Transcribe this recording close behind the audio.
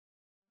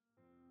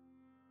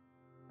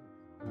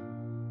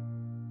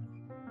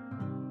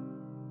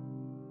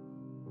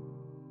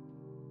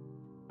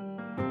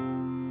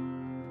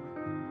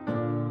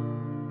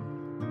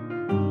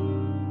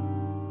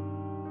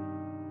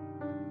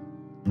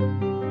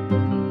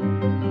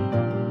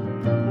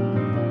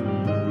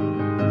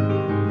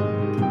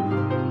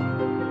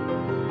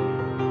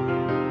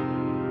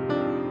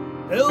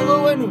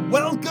and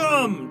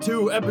welcome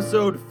to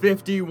episode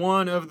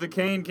 51 of the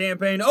Kain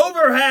Campaign.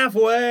 Over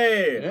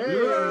halfway! Hey.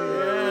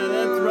 Yeah,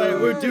 that's right.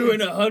 We're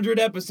doing 100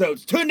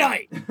 episodes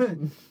tonight.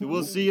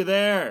 We'll see you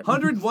there.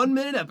 100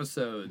 1-minute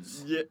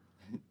episodes.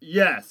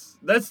 Yes,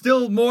 that's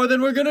still more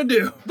than we're gonna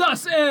do.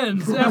 Thus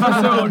ends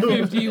episode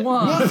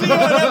 51. We'll see you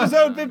on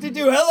episode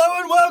 52. Hello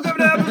and welcome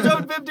to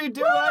episode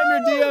 52. I'm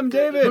your DM,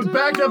 David. But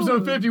back to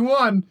episode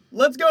 51.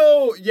 Let's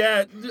go.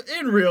 Yeah,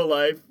 in real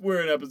life,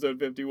 we're in episode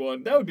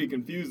 51. That would be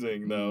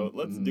confusing, though.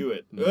 Let's do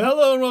it.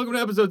 Hello and welcome to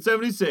episode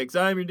 76.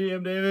 I'm your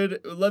DM,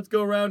 David. Let's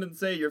go around and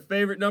say your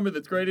favorite number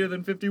that's greater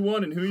than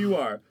 51 and who you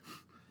are.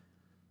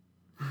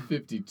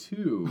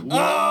 52.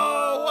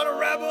 Oh, what a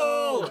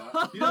rebel!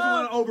 He doesn't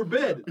want to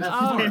overbid. That's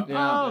smart.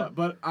 Yeah,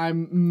 but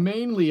I'm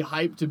mainly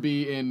hyped to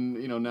be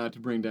in, not to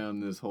bring down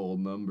this whole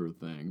number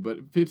thing, but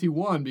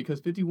 51, because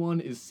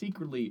 51 is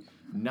secretly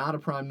not a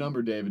prime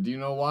number, David. Do you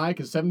know why?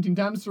 Because 17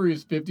 times 3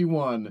 is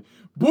 51.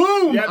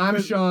 Boom! Yeah,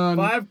 I'm Sean.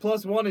 5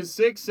 plus 1 is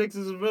 6. 6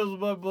 is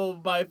divisible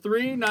by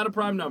 3 . Not a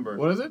prime number.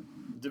 What is it?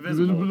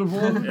 Divisible.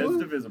 Divisible? It's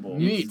divisible.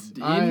 Neat.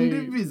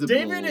 Indivisible.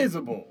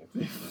 David-isable.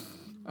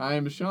 I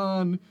am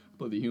Sean,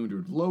 play the human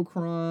druid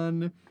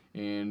Locron,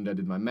 and I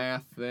did my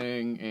math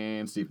thing,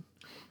 and Steven.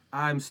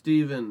 I'm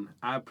Steven.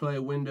 I play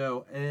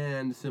Window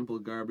and Simple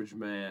Garbage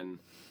Man.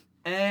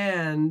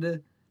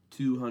 And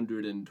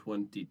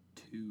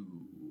 222.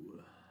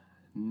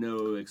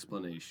 No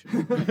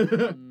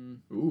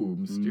explanation. Ooh,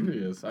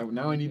 mysterious.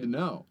 Now I need to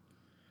know.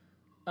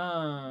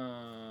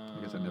 I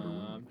guess I never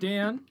will.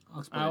 Dan, I'll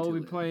explain I it to will you be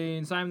later.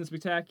 playing Simon the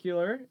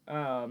Spectacular,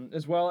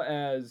 as well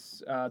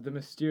as the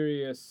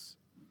mysterious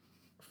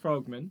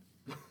Frogman.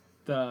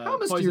 How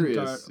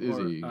mysterious is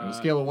he? On a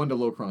scale of 1 to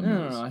Locron.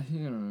 I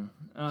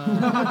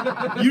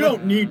don't know. You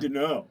don't need to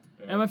know.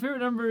 And my favorite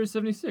number is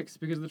 76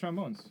 because of the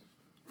trombones.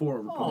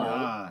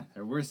 4.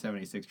 There were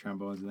 76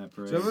 trombones in that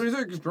parade.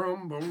 76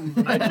 trombone.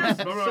 I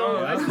just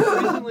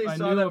recently I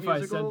saw knew that if I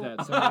musical. said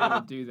that, somebody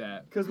would do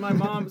that. Because my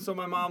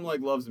mom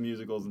loves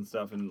musicals and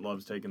stuff and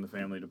loves taking the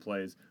family to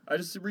plays. I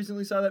just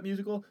recently saw that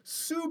musical.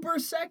 Super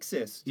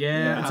sexist.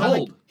 Yeah, it's Like,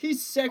 old. he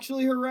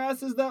sexually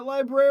harasses that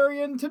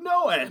librarian to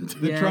no end.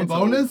 The Yeah,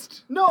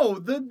 trombonist? No,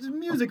 the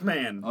music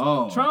man.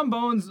 Oh.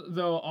 Trombones,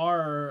 though,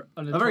 are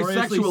a very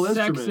notoriously sexual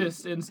instrument.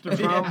 sexist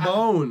instrument.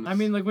 Trombone. I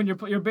mean, like when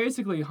you're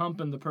basically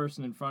humping the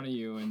person in front of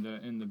you in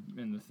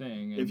the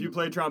thing. If you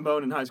played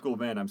trombone in high school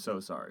band, I'm so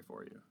sorry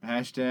for you.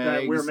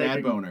 Hashtag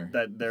sad boner.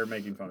 That they're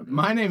making fun of you.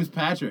 My name's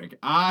Patrick.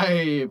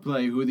 I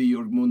play Hudi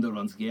Jorgmunder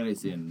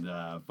Ronskelisin,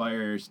 the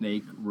fire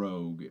snake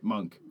rogue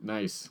monk.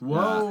 Nice. Whoa.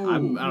 I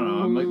don't know.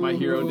 I'm like my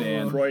hero,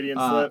 Dan. Freudian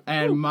slip.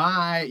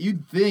 And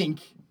you'd think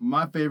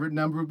my favorite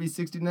number would be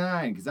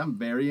 69 because I'm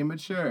very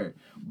immature.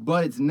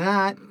 But it's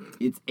not.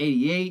 It's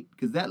 88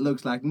 because that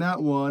looks like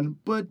not one,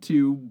 but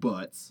 2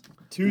 butts.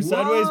 2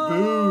 sideways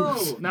Whoa.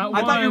 boobs. Not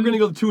I thought you were one, going to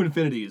go 2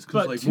 infinities.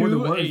 but Because, like, more than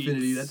 2 one eights.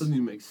 infinity, that doesn't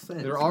even make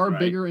sense. There are Right.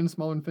 bigger and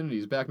smaller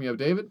infinities. Back me up,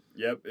 David.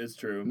 Yep, it's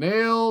true.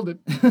 Nailed it.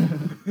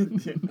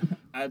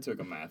 I took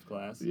a math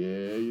class. Yeah,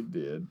 you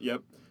did.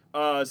 Yep.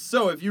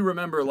 So if you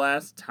remember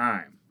last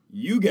time,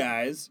 you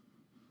guys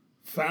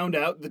found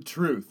out the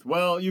truth.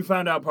 Well, you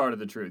found out part of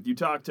the truth. You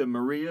talked to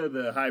Maria,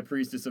 the high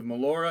priestess of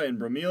Melora in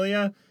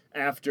Bromelia,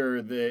 after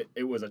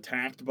it was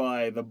attacked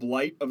by the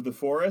blight of the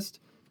forest,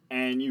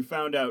 and you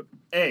found out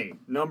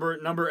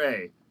number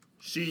A,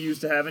 she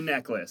used to have a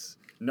necklace.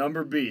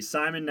 Number B,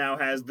 Simon now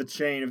has the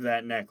chain of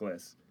that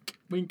necklace.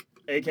 Wink.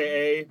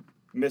 AKA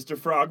Mr.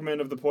 Frogman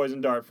of the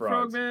Poison Dart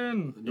Frogs.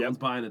 Frogman. No one's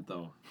buying it,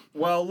 though.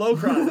 Well,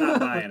 Locron's not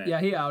buying it.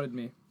 Yeah, he outed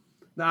me.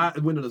 Nah,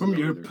 Window doesn't From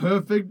know your either.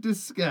 perfect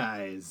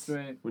disguise.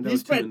 Right. Window He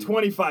spent 10.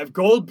 25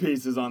 gold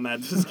pieces on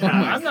that disguise.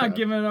 I'm not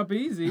giving it up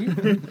easy.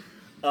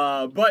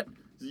 But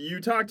you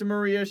talked to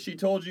Maria. She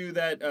told you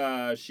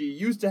that she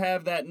used to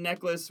have that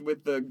necklace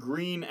with the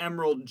green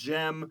emerald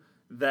gem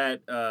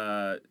that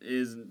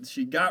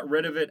she got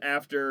rid of it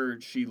after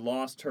she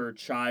lost her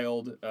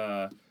child.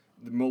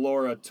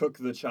 Melora took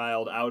the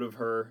child out of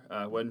her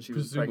when she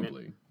was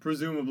pregnant.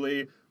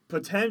 Presumably.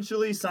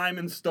 Potentially,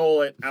 Simon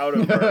stole it out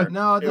of her.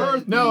 No, It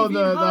was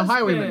the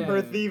highwayman. her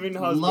thieving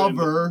husband.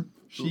 Lover.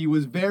 She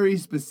was very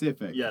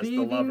specific. Yes, the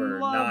Thieving lover.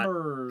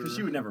 lover. Because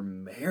she would never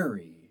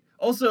marry.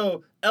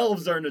 Also,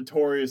 elves are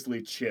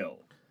notoriously chill.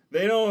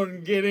 They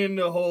don't get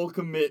into whole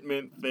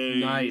commitment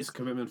things. Nice.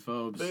 Commitment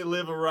phobes. They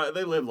live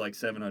like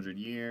 700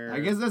 years. I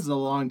guess that's a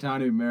long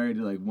time to be married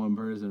to like one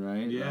person,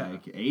 right? Yeah.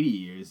 Like 80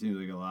 years seems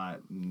like a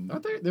lot.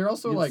 Aren't they? They're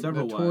also You had like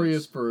several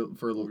notorious wives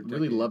for over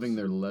really decades. loving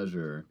their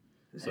leisure.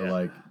 So Yeah.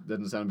 like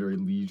doesn't sound very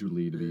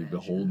leisurely to be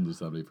beholden to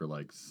somebody for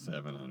like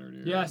 700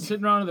 years. Yeah,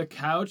 sitting around on the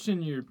couch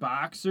in your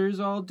boxers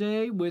all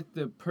day with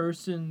the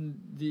person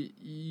that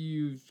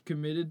you've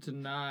committed to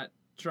not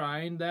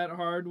trying that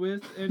hard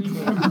with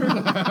anymore.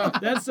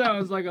 That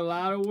sounds like a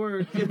lot of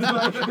work.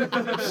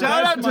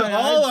 Shout out to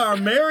all our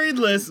married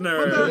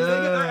listeners.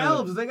 They're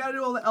elves. They gotta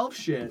do all the elf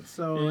shit.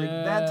 So like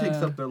that takes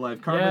up their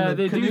life. Carving Yeah, the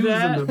they do canoes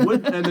that. and the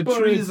wood and the But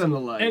trees it's- and the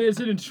like. And it's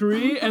in a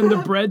tree, and the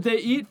bread they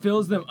eat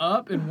fills them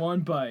up in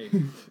one bite.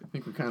 I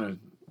think we're kind of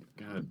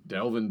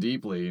delving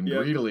deeply and Yeah,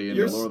 greedily into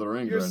you're Lord of the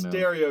Rings You're right now.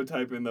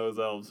 stereotyping those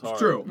elves hard. It's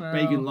true. Well-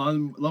 Bacon,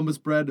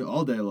 lumbus bread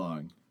all day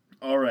long.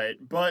 All right,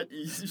 but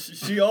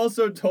she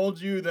also told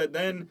you that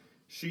then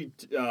she,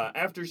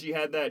 after she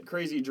had that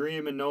crazy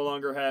dream and no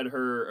longer had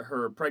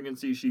her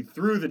pregnancy, she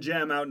threw the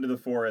gem out into the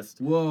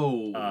forest.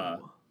 Whoa.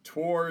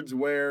 Towards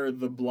where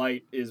the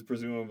blight is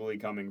presumably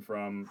coming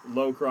from.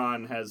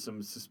 Locron has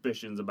some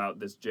suspicions about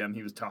this gem.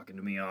 He was talking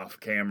to me off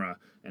camera,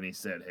 and he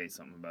said, "Hey,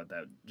 something about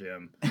that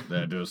gem."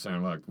 That does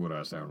sound like what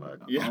I sound like.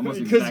 Yeah, Almost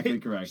because exactly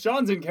correct.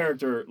 Sean's in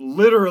character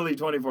literally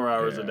 24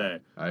 hours a Yeah. day.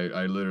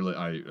 I literally,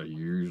 I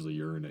usually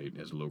urinate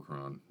as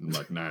Locron. I'm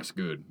like, nice,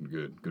 good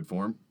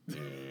form.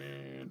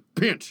 And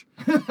pinch.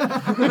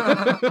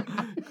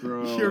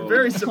 You're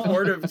very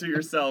supportive to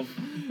yourself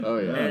Oh,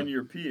 yeah. and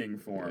your peeing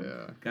form.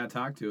 Yeah. Gotta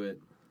talk to it.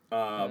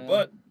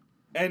 But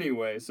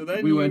anyway, so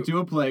then We went to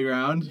a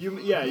playground. you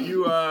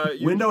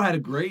Window had a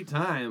great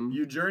time.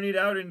 you journeyed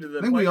out into the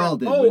I think we all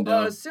did, Oh,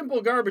 Window.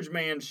 Simple Garbage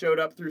Man showed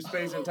up through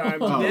space and time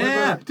to Oh.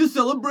 Yeah, deliver. to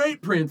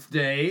celebrate Prince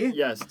Day.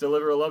 Yes,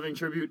 deliver a loving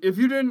tribute. If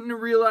you didn't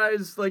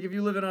realize, like, if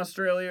you live in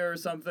Australia or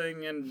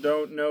something and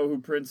don't know who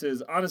Prince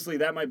is, honestly,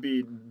 that might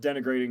be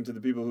denigrating to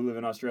the people who live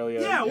in Australia.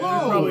 Yeah, You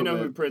whoa. probably know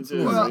who Prince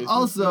is. Well, racist,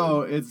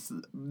 also,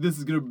 this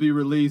is going to be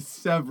released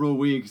several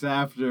weeks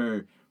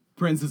after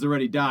Prince has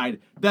already died.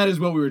 That is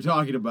what we were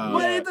talking about.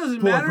 But it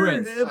doesn't Poor matter.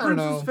 Prince. Prince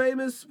know. is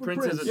famous. We're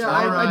Prince is Prince. a Yeah, All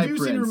I right, do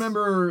seem to Prince.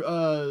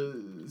 remember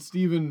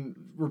Steven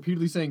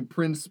repeatedly saying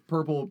Prince,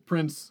 Purple,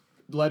 Prince,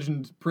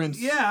 Legend, Prince.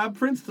 Yeah,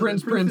 Prince.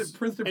 Prince. Prince.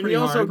 They're and pretty he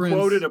also hard. Prince.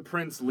 quoted a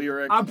Prince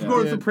lyric. I'm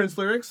quoting Yeah. some Prince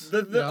lyrics.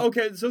 Yeah.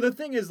 Okay, so the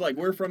thing is, like,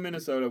 we're from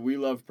Minnesota. We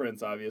love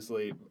Prince,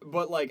 obviously.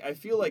 But, like, I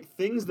feel like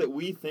things that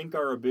we think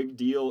are a big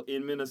deal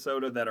in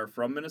Minnesota that are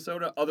from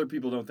Minnesota, other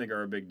people don't think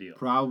are a big deal.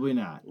 Probably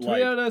not. Tweet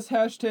Like, at us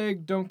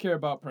hashtag don't care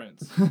about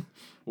Prince.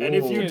 and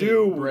if you Whoa,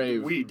 do,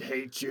 brave. we'd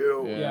hate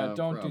you. Yeah. Yeah,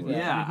 don't do probably. that.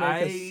 Yeah,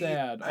 You'd make us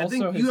sad. I Also,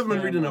 think his you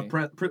haven't read family.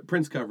 enough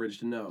Prince coverage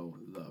to know,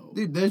 though.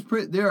 Dude,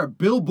 there are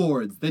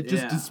billboards that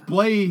just Yeah.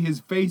 display his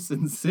face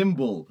and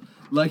symbol,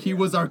 like he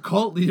was our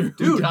cult leader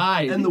who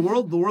died. and the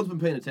world's been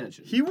paying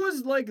attention. He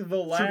was, like, the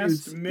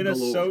last Tributes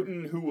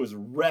Minnesotan who was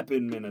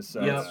repping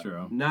Minnesota. Yep. That's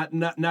true. Not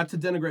to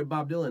denigrate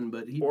Bob Dylan,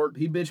 but he Or-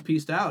 bitch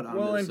pieced out on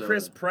Well, and Minnesota.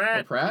 Chris Pratt,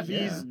 Oh, Pratt, he's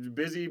yeah.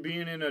 busy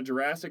being in a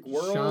Jurassic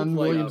World. Sean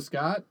like, William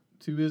Scott,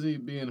 too busy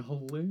being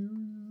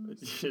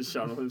hilarious. Has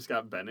Sean William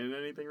Scott been in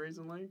anything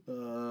recently?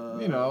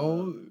 You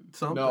know,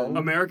 something. no.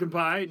 American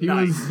Pie? He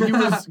Nice.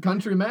 was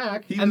Country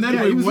Mac. And then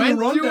we he was in went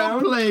the to a rundown.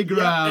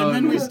 playground. And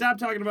then we stopped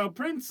talking about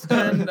Prince,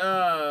 and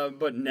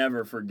but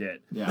never forget.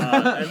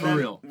 Yeah. And For then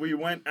real. we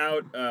went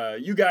out.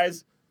 You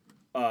guys,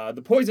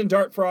 the Poison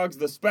Dart Frogs,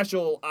 the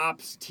special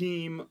ops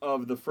team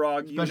of the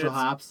frog Special units.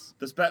 hops.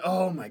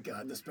 Oh my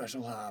God, the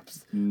special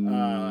hops.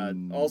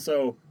 Mm.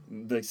 Also,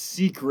 the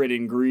secret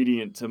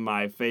ingredient to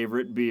my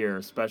favorite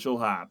beer, special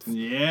hops.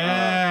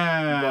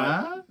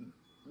 Yeah.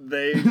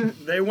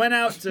 They went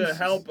out to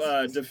help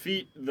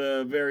defeat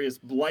the various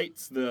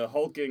blights, the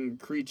hulking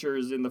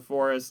creatures in the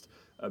forest.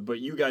 But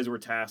you guys were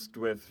tasked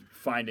with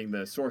finding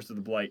the source of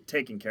the blight,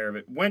 taking care of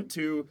it. Went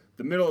to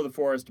the middle of the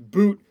forest.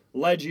 Boot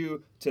led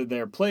you to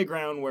their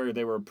playground where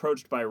they were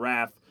approached by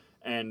Wrath.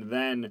 And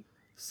then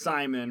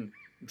Simon,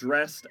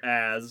 dressed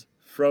as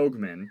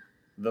Frogman,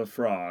 the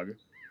frog,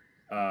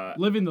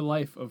 Living the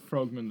life of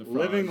Frogman the Frog.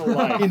 living the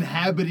life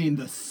Inhabiting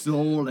the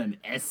soul and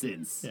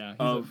essence. Yeah, he's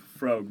of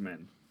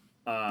Frogman.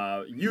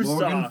 You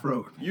Morgan saw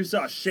Frogman. you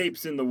saw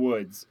shapes in the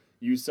woods.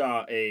 You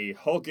saw a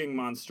hulking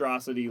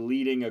monstrosity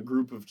leading a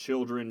group of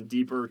children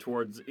deeper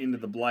towards into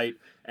the blight,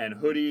 and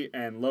Hoodie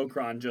and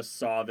Locron just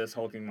saw this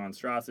hulking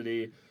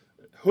monstrosity.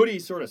 Hoodie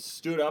sort of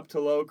stood up to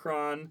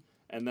Locron,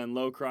 and then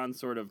Locron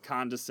sort of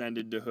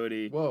condescended to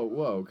Hoodie.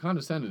 Whoa.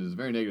 Condescended is a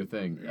very negative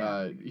thing.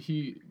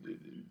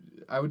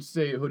 I would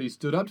say Hoodie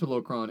stood up to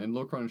Locron, and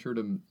Locron assured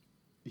him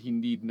he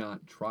need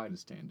not try to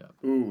stand up.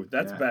 Ooh,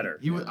 that's Yeah. better.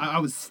 I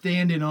was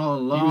standing all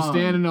along. He was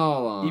standing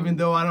all along. Even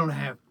though I don't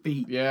have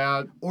feet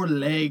Yeah, or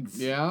legs.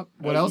 yeah.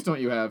 What else don't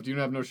you have? Do you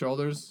have no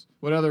shoulders?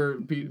 What other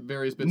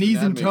various bits Knees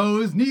of and anatomy?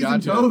 toes. Knees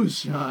and Gotcha. toes,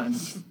 Sean.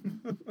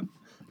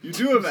 You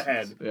do have a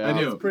head. Yeah.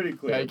 I do. It's pretty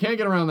clear. Yeah, you can't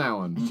get around that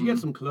one. You should get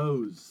some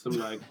clothes, some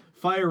like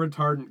fire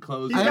retardant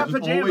clothes. He's got Just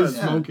pajamas. Always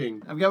Yeah.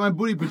 smoking. I've got my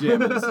booty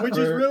pajamas. Which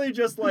is really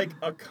just like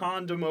a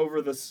condom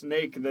over the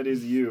snake that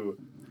is you.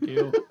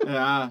 ew,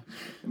 Yeah.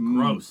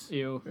 Gross.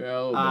 ew. Yeah,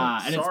 a little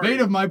bit. And it's Sorry. made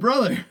of my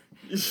brother.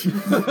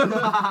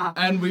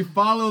 And we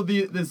follow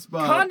this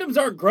Condoms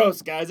aren't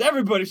gross, guys.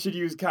 Everybody should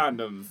use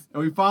condoms.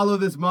 and we follow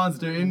this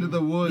monster into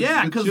the woods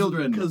Yeah, with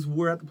children. because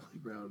we're at the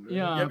playground. Right?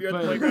 Yeah, Yep, you're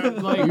at the but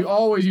playground. like You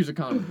always use a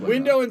condom.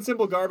 Window and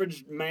Simple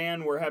Garbage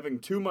Man were having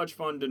too much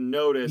fun to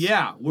notice.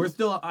 Yeah, we're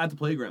still at the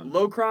playground.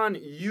 Locron,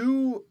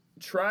 you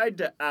tried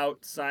to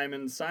out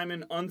Simon.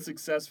 Simon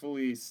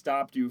unsuccessfully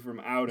stopped you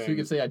from outing. So you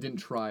could say I didn't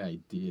try, I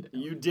did.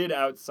 You did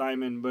out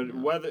Simon, but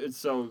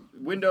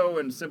Window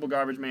and Simple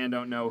Garbage Man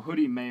don't know.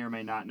 Hoodie may or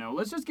may not know.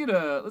 Let's get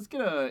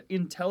a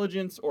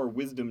intelligence or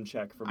wisdom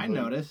check from I Hoodie.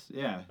 noticed,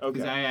 yeah. Okay.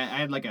 Because I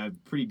had like a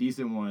pretty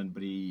decent one,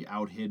 but he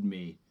out-hid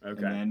me.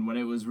 Okay. And then when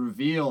it was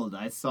revealed,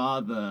 I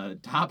saw the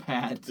top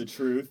hat The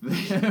truth.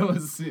 that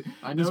was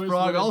I this noticed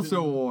frog that it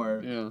also didn't-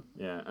 wore. Yeah.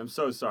 Yeah, I'm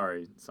so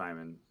sorry,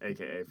 Simon,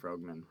 a.k.a.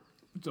 Frogman.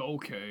 It's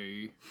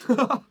okay.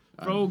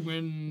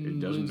 Frogman. It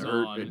doesn't lives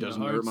hurt. on It in the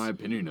doesn't hurt hearts. my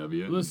opinion of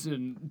you.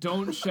 Listen,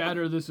 don't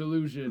shatter this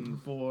illusion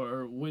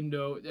for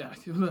Window.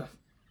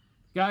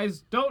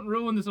 Guys, don't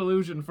ruin this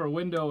illusion for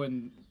Window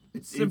and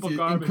Simple It's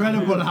Garbage.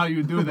 incredible Man. how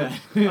you do that.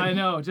 I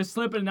know, just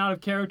slipping out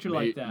of character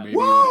like that. Maybe-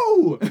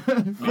 Whoa!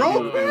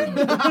 Frogman!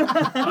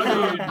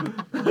 I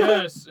mean,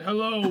 yes,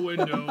 hello,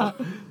 Window.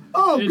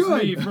 Oh, It's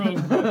good. me,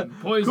 Frogman.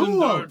 Poison Cool.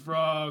 dart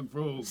frog,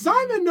 Frog.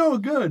 Simon no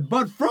good,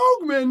 but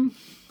Frogman,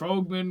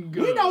 Frogman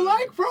good. we don't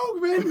like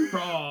Frogman.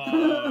 Frog.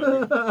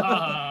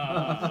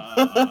 Ah,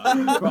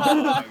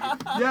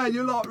 frog. Yeah,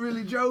 you're not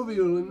really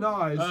jovial and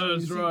nice.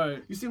 That's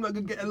right. You seem like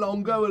a get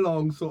along, go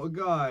along sort of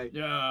guy.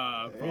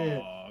 Yeah,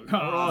 frog.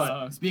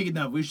 Alright, speaking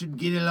of, we should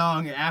get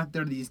along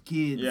after these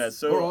kids. Yeah,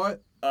 so All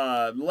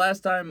right.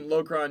 last time,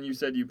 Locron, you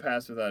said you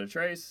passed without a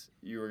trace.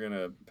 You were going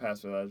to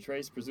pass without a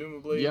trace,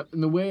 presumably. Yep,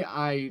 and the way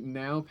I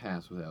now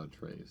pass without a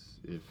trace,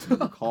 if you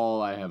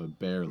recall, I have a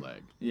bare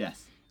leg.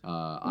 Yes.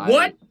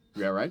 What?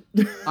 Yeah, right.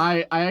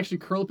 I actually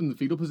curl up in the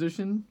fetal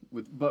position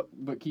but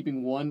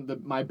keeping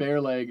my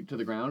bare leg to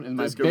the ground, and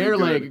my This could be bare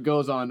good. leg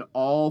goes on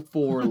all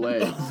four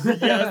legs,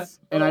 Yes.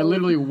 and I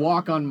literally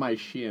walk on my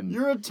shin.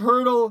 You're a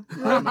turtle.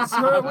 You're a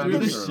turtle I'm with a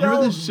the turtle. shell.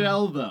 You're the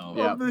shell, though.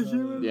 Yeah. Of the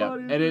human Yeah,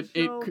 body. and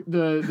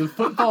the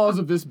footfalls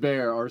of this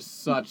bear are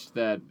such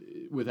that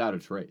without a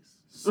trace.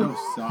 So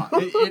soft.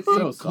 It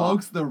So cloaks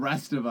soft. the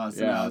rest of us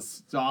in Yeah. how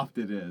soft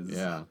it is.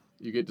 Yeah,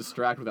 you get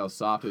distracted with how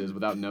soft it is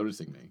without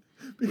noticing me,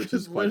 which Because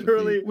is quite the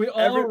literally, feat. We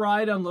all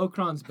ride on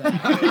Locron's back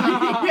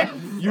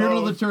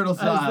You're the turtle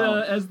style.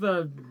 as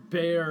the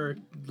bear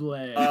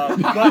leg.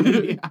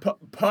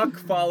 Puck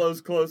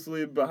follows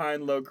closely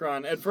behind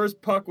Locron. At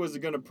first, Puck was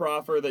going to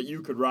proffer that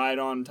you could ride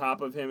on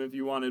top of him if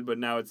you wanted, but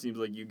now it seems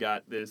like you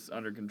got this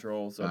under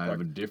control. So I Puck,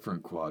 have a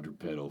different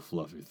quadrupedal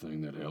fluffy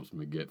thing that helps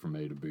me get from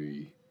A to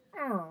B.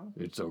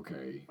 It's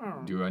okay.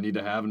 Do I need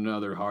to have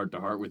another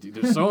heart-to-heart with you?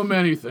 There's so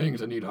many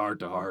things I need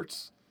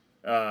heart-to-hearts.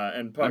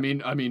 and Puck,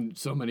 I mean,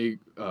 so many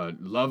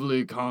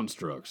lovely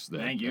constructs that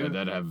Thank you.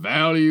 that have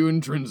value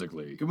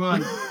intrinsically. Come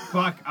on,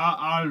 Buck.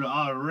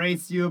 I'll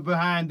race you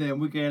behind them.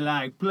 We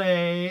can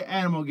play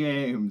animal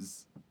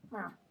games. Cause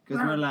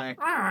we're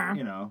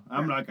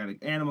I'm like an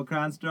animal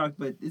construct,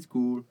 but it's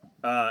cool.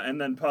 and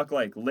then Puck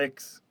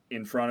licks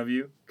in front of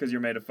you because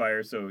you're made of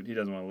fire, so he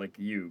doesn't want to lick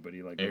you, but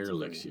he Air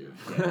licks you.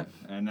 Yeah.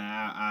 And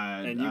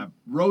I And you-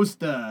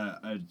 roast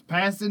a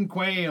passing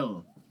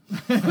quail.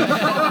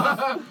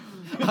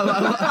 All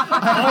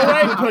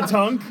right,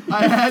 Patunk.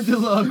 I had to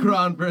look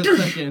around for a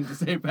second to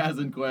say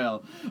passing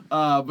quail,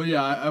 but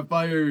yeah, I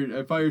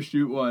fire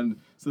shoot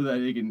one so that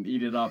he can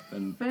eat it up,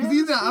 and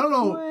because I don't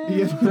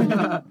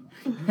know,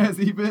 has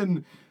he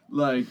been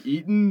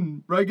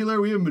eating regular?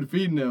 We haven't been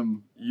feeding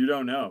him. You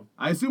don't know.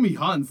 I assume he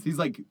hunts. He's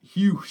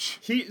huge.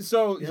 He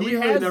We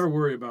has never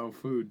worry about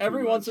food. too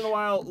every once in a much.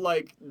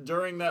 while,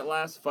 during that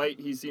last fight,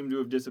 he seemed to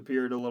have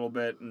disappeared a little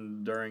bit,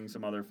 and during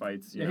some other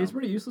fights, you yeah, know. he's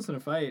pretty useless in a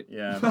fight.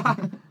 Yeah.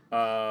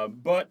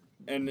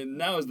 And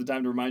now is the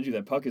time to remind you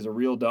that Puck is a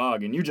real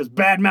dog, and you just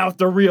badmouthed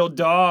a real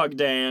dog,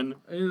 Dan.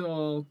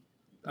 Well,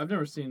 I've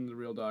never seen the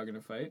real dog in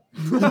a fight.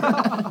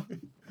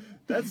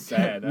 That's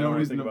sad. I don't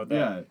want to think about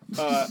that.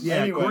 Yeah,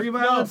 Anyway. corgi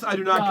violence, I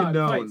do not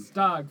condone.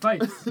 Dog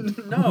fights.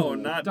 No,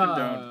 not Dog.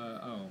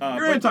 condone. Oh.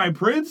 You're But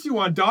anti-prince? You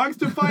want dogs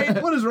to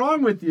fight? What is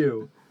wrong with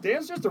you?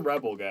 Dan's just a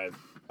rebel, guys.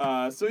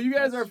 So you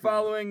guys are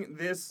following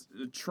this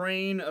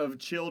train of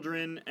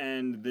children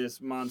and this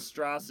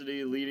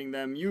monstrosity leading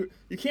them. You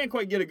can't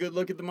quite get a good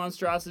look at the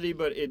monstrosity,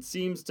 but it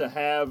seems to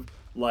have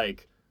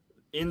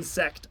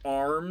insect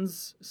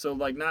arms, so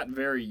not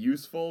very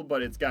useful,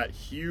 but it's got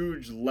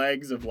huge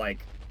legs of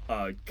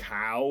a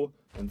cow,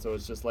 and so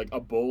it's just a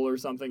bull or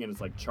something, and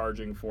it's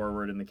charging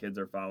forward, and the kids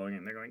are following it,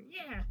 and they're going,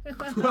 yeah,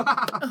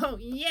 oh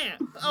yeah,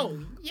 oh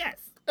yes,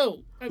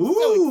 oh I'm so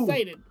Ooh,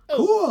 excited, oh.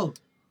 Cool.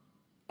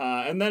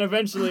 And then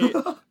eventually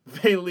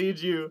they lead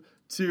you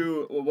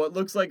to what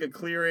looks like a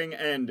clearing,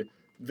 and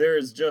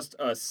there's just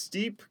a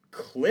steep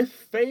cliff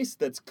face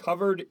that's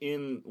covered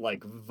in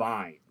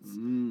vines.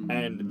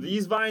 And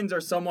these vines are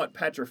somewhat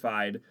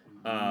petrified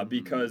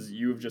because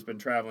you've just been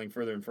traveling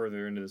further and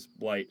further into this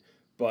blight.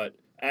 But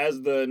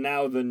as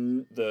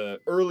the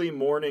early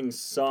morning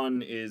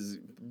sun is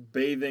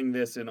bathing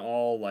this in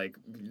all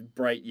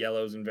bright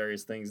yellows and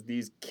various things,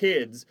 these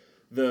kids,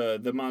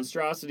 the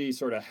monstrosity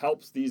sort of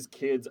helps these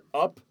kids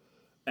up,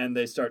 and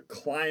they start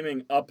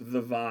climbing up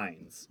the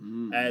vines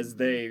as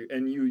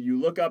you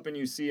look up and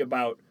you see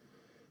about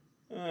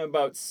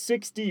About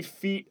 60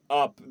 feet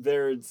up,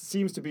 there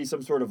seems to be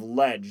some sort of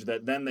ledge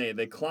that then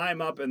they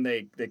climb up and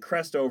they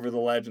crest over the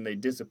ledge and they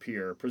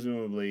disappear,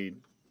 presumably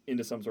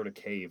into some sort of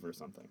cave or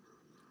something.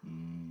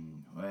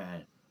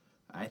 Well,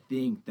 I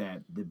think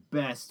that the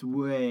best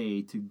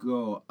way to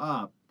go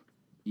up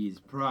is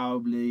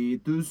probably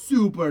to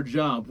super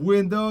jump.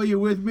 Window, you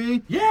with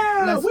me?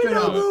 Yeah, Let's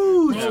window go.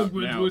 boost.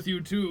 Frogman's with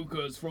you too,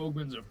 cause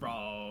Frogman's a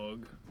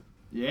frog.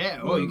 Yeah.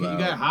 Oh, you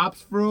got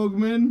hops,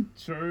 Frogman?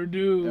 Sure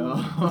do.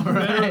 All Better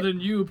right. than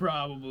you,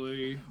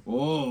 probably.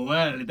 Oh,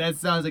 well, that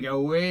sounds like a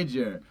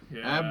wager. I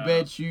Yeah.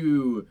 bet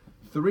you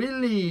 3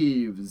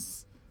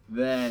 leaves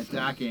that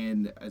I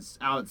can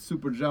out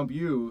super jump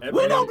you.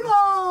 Window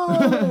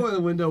blow.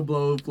 The window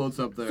blow floats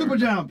up there. Super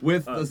jump.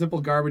 With the simple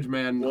garbage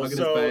man Well, hugging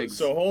his bags.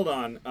 so hold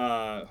on.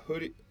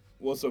 Hoodie.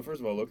 Well, so first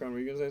of all, Lokron, were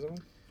you gonna say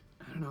something?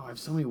 I don't know. I have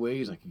so many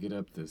ways I could get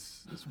up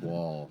this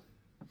wall.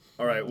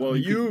 All right. Well,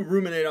 you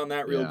ruminate on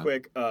that real Yeah.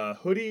 quick.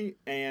 Hoodie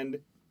and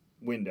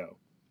Window.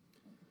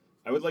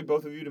 I would like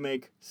both of you to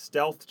make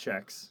stealth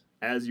checks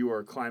as you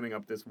are climbing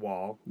up this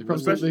wall. They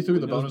probably Especially- they threw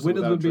the Those bonus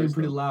windows without were a being trace,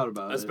 pretty though. loud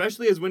about it.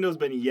 Especially as Window's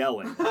been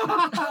yelling.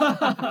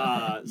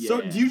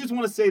 So, do you just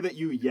want to say that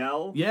you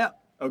yell? Yeah.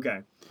 Okay.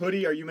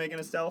 Hoodie, are you making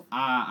a stealth?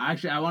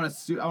 Actually, I want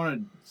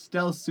to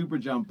stealth super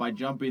jump by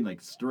jumping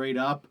like straight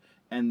up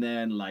and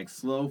then like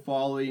slow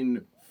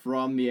falling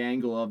from the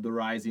angle of the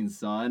rising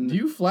sun. Do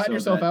you flatten so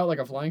yourself that- out like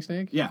a flying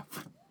snake? Yeah,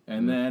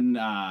 and then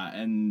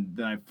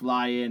I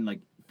fly in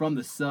like from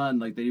the sun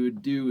like they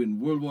would do in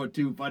World War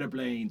II fighter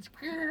planes.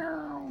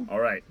 All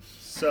right.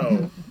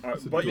 So,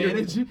 but you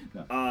Advantage?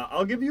 No.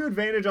 I'll give you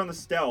advantage on the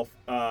stealth.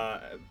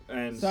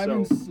 And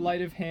Simon's so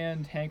sleight of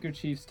hand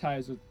handkerchiefs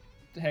ties with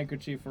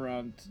handkerchief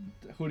around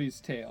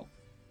Hoodie's tail.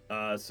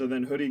 so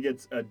then Hoodie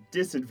gets a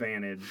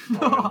disadvantage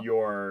on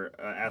your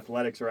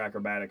athletics or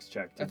acrobatics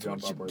check to That's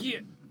jump what you upwards.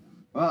 get.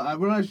 Well, I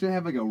would actually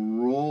have like a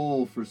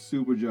roll for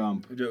super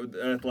jump.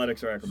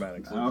 Athletics or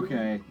acrobatics.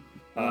 Okay.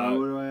 Uh,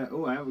 What do I?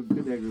 Oh, I have a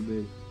good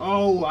acrobat.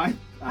 Oh, I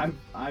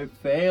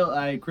failed.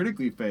 I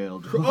critically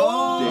failed.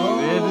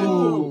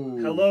 Oh!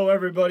 David. Hello,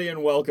 everybody,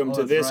 and welcome Oh, to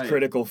that's this right.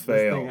 critical This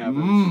fail. thing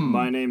happens.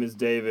 My name is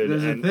David,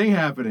 There's a and thing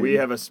happening. we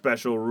have a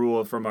special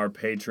rule from our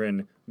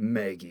patron,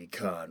 Maggie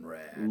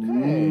Conrad.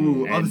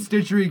 Ooh, And- of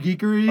stitchery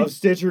geekery. Of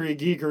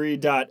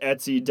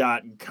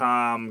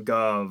stitcherygeekery.etsy.com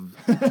gov.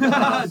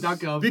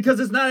 .gov. Because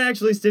it's not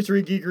actually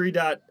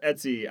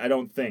stitcherygeekery.etsy, I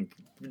don't think.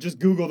 Just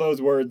Google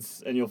those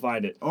words and you'll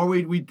find it. Or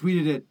we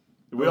tweeted it.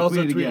 We Or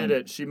also tweet tweeted again.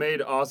 it. She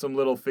made awesome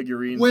little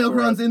figurines. for us.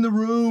 Whalecron's in the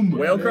room.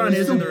 Whalecron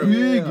is So in the room.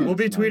 big. We'll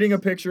be tweeting a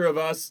picture of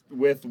us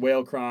with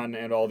Whalecron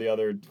and all the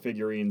other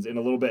figurines in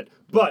a little bit.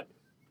 But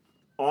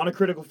on a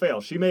critical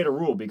fail, she made a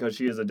rule because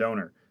she is a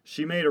donor.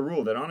 She made a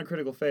rule that on a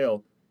critical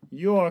fail,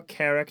 your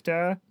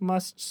character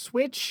must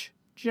switch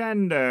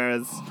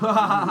genders.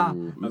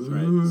 That's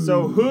right.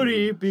 So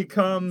Hoodie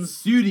becomes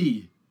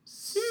Sudi.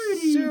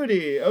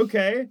 Sudi.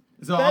 Okay.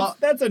 So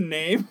That's a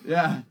name.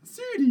 yeah,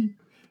 Sudi.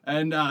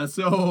 And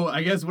so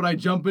I guess when I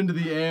jump into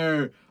the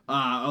air,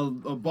 a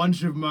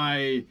bunch of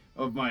my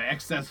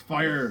excess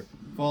fire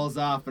falls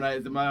off, and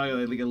I'm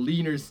like a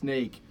leaner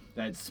snake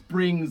that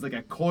springs like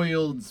a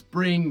coiled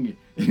spring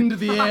into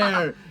the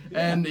air,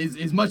 and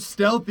is much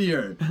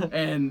stealthier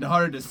and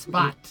harder to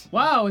spot.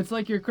 Wow, it's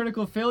like your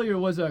critical failure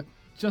was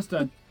just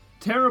a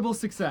terrible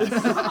success.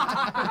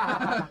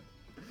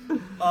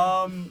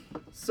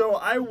 So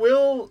I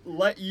will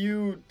let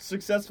you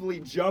successfully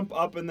jump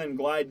up and then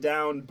glide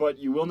down, but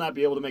you will not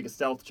be able to make a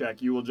stealth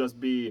check. You will just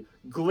be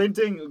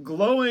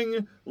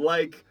glowing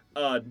like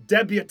a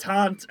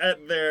debutante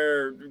at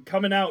their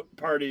coming out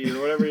party or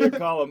whatever you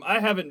call them. I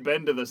haven't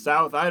been to the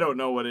South. I don't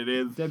know what it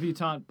is.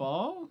 Debutante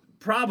ball?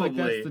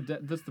 Probably. Like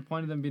that's the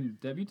point of them being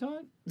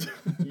debutante?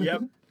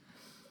 Yep.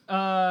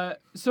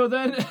 So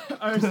then,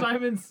 are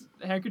Simon's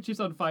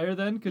handkerchiefs on fire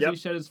then? Because Yep. he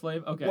shed his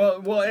flame? Okay.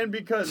 Well, and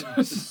because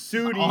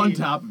Sudi, On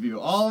top of you,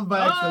 all of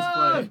my excess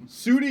flame.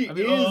 Sudi I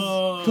mean,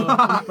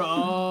 is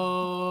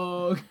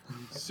frog.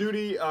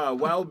 Sudi.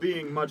 While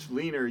being much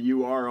leaner,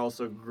 you are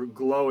also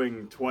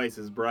glowing twice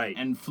as bright.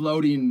 And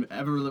floating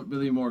ever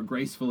really more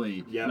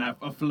gracefully. Yeah. And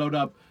I float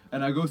up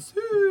and I go,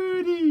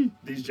 Sudi.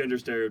 These gender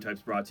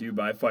stereotypes brought to you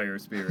by Fire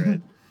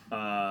Spirit.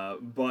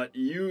 But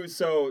you,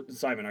 so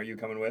Simon, are you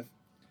coming with?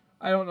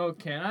 I don't know,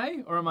 can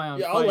I? Or am I on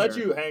Yeah, fire? I'll let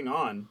you hang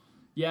on.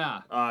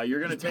 Yeah. You're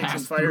gonna Just take some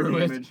pass fire through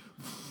it. damage.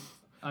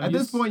 I'm At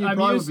this point, you'd I'm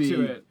probably used to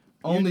be it.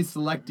 only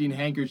selecting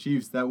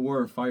handkerchiefs that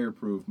were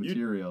fireproof You-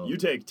 material. You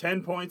take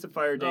 10 points of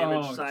fire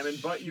damage, Oh, Simon,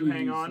 but you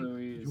hang jeez on.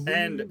 Louise.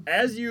 And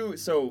as you,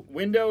 so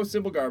Window,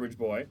 Simple Garbage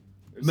Boy,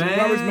 Simple Man.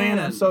 Garbage Man.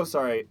 I'm so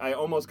sorry, I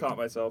almost caught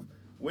myself.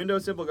 Window,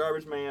 Simple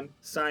Garbage Man,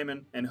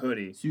 Simon, and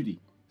Hoodie. Sudi.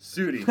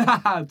 Sudi.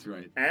 That's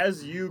right.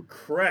 As you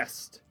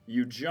crest,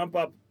 you jump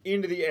up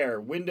into the air.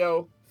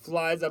 Window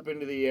flies up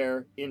into the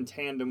air in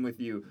tandem with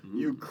you.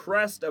 You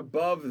crest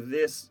above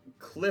this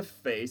cliff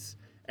face,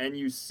 and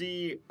you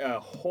see a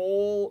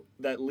hole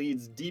that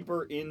leads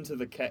deeper into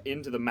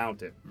the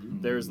mountain.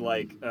 There's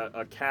like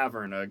a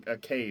cavern, a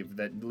cave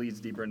that leads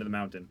deeper into the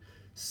mountain.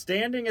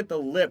 Standing at the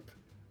lip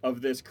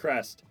of this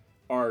crest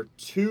are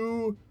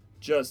two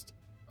just,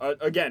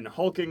 again,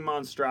 hulking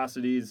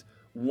monstrosities.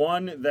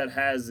 One that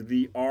has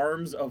the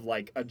arms of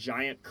like a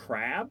giant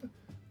crab,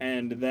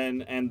 and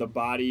the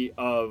body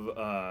of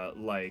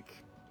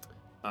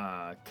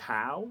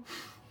cow,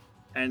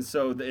 and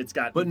so it's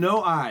got But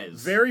no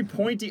eyes. very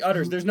pointy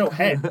udders. There's no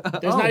head.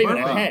 There's not even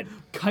a perfect. head.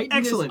 Chitinous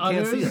Excellent,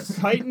 can't see udders. us.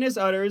 Chitinous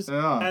udders,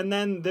 Yeah. and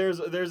then there's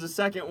a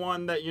second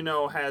one that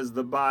has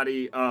the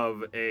body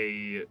of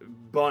a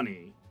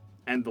bunny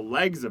and the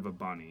legs of a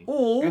bunny.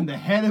 Oh, And the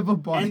head of a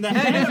bunny. And the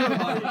head of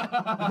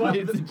a bunny.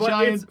 It's a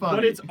giant bunny.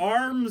 But its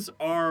arms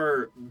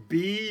are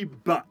bee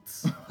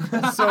butts.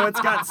 So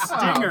it's got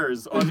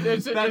stingers on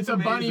It's a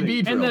bunny amazing.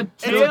 bee drill. And the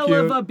It's tail cute.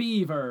 of a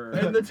beaver.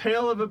 and the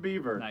tail of a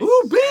beaver. Nice.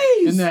 ooh,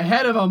 bees! And the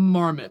head of a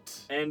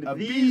marmot. And a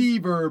these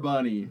beaver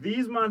bunny.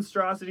 these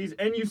monstrosities,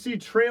 and you see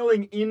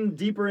trailing in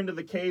deeper into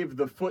the cave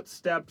the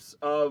footsteps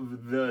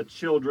of the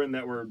children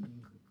that were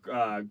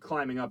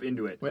climbing up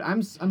into it. Wait,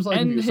 I'm slightly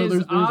And confused. his So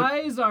there's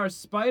eyes are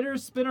spider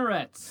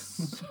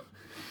spinnerets.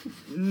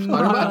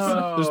 spider butts.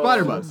 There's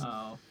spider butts.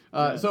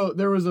 Oh. So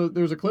there's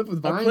a cliff with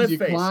vines. cliff You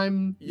face.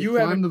 climb. You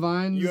climb haven't- the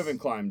vines. You haven't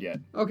climbed yet.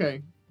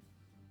 Okay.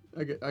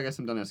 I guess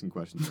I'm done asking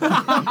questions.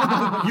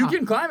 You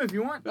can climb if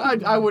you want.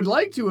 I would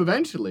like to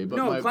eventually, but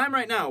No, my, climb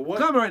right now. What?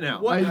 Come right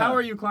now. What? How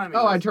are you climbing?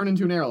 Oh, I this? turn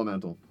into an air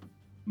elemental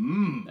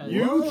You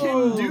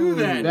can do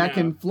that. that now.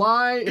 can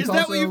fly. Is It's that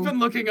what also- you've been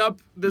looking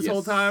up this whole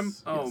Yes, time?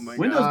 Oh yes. my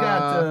Windows god.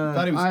 got.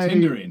 Thought he was I-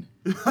 Tindering.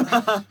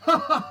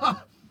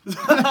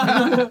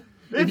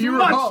 It's you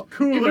much recall-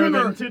 cooler if you than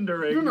remember-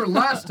 Tindering. Remember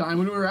last time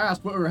when we were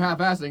asked what we were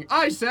half-assing?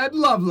 I said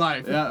love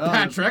life, Yeah,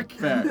 Patrick.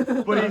 Fair.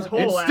 But he's It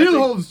whole still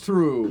holds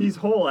true. He's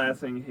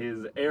whole-assing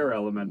his air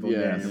elemental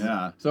Yes. game.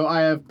 Yeah. So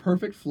I have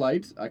perfect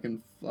flight. I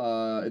can.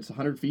 It's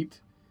 100 feet.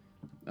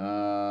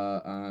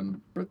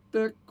 I'm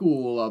pretty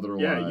cool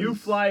otherwise. Yeah, you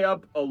fly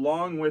up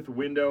along with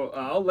Window.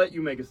 I'll let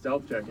you make a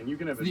stealth check, and you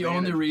can have The advantage.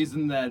 only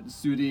reason that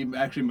Sudi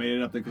actually made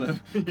it up the cliff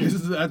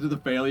is after the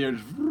failure.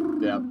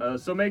 Yeah.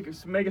 So make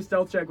a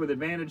stealth check with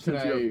advantage Can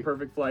since you I- have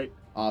perfect flight.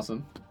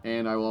 Awesome.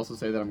 And I will also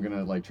say that I'm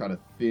gonna try to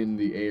thin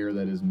the air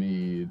that is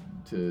me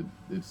to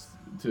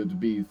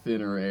be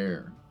thinner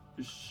air.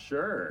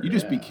 Sure. You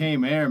just Yeah.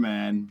 became air,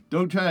 man.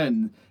 Don't try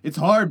and. It's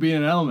hard being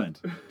an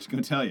element. Just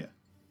gonna tell you.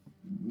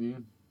 Yeah.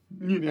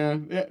 Yeah.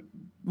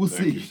 We'll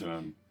Thank see. you,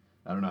 son.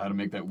 I don't know how to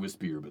make that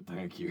wispier, but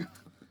thank you.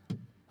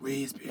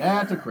 Whisper.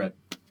 That's a crit.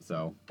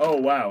 So. Oh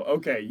wow.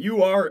 Okay,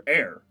 you are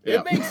air. Yeah.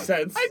 It makes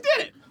sense. I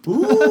did it.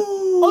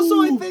 Ooh.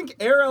 Also, I think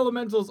air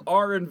elementals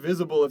are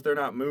invisible if they're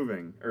not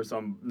moving, or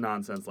some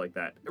nonsense like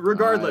that.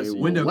 Regardless, I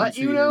will Window let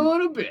can you see know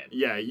in a bit.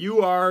 yeah,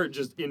 you are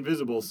just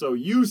invisible. So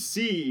you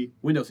see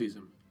Window sees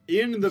him.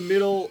 in the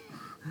middle,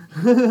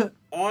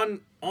 on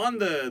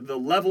the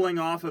leveling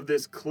off of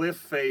this cliff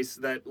face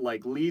that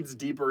leads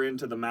deeper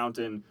into the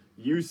mountain.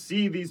 You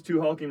see these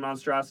two hulking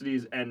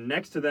monstrosities, and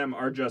next to them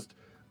are just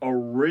a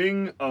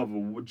ring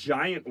of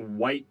giant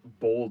white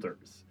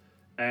boulders.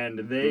 And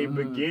they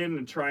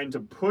begin trying to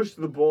push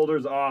the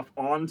boulders off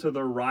onto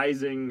the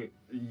rising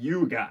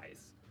you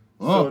guys.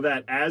 Oh. So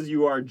that as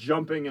you are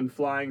jumping and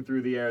flying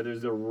through the air,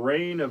 there's a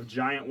rain of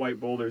giant white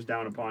boulders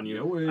down upon you.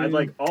 No way. I'd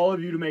like all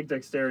of you to make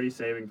dexterity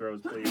saving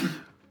throws, please.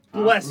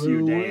 Bless you,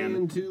 Flew Dan.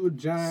 into a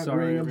giant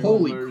Sorry, ring of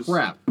Holy boulders.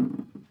 crap.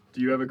 Do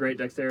you have a great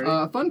dexterity?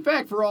 Fun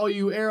fact for all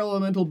you air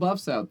elemental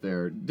buffs out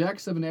there: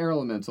 Dex of an air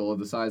elemental of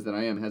the size that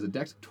I am has a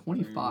Dex of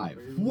 25.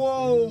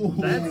 Whoa.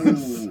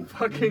 That's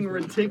fucking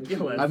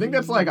ridiculous. I think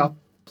that's like a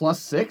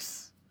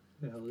 +6.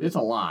 It's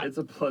a lot. It's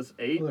a +8,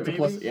 It's a maybe?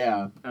 plus.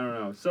 Yeah. I don't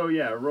know. So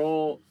yeah,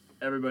 roll.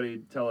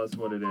 Everybody tell us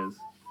what it is.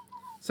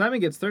 Simon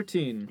gets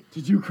 13.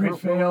 Did you crit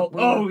fail?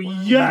 Oh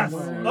yes!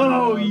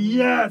 Oh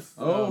yes!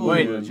 Oh,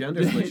 Wait, man.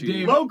 gender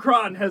switchy.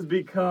 Locron has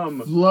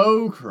become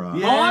Flowcron.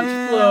 Yeah.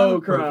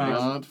 Aunt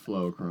Flowcron. Aunt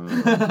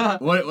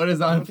Flowcron. What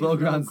does on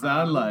Flowground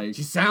sound like?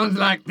 She sounds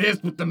like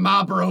this with the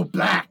Marlboro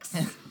Blacks.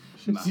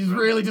 She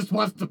really just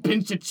wants to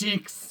pinch your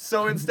cheeks.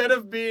 So instead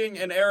of being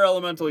an air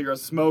elemental, you're a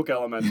smoke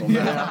elemental.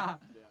 now.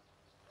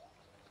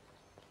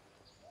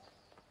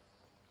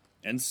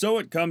 And so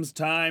it comes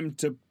time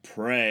to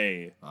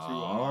pray.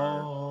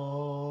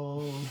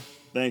 Oh.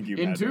 Thank you,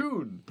 In Patrick.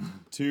 tune.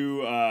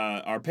 To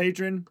our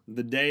patron,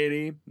 the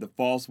deity, the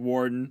false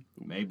warden,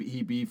 Maybe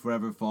he be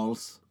forever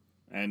false.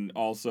 and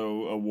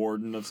also a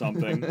warden of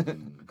something.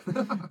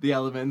 The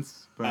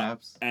elements,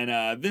 perhaps.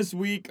 And this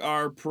week,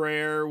 our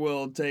prayer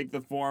will take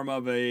the form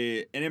of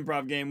an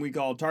improv game we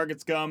call Target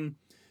Scum.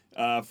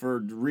 For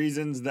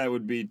reasons that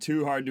would be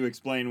too hard to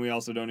explain, we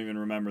also don't even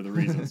remember the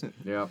reasons.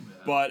 Yep.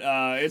 But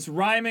it's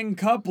rhyming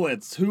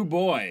couplets. Hoo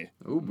boy.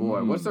 Oh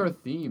boy, what's our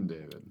theme,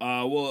 David?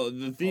 Well,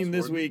 the theme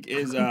this week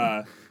is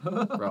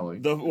Probably.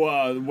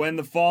 when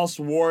the false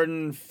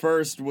warden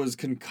first was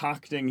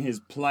concocting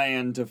his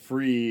plan to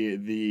free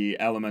the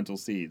elemental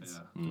seeds.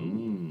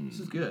 This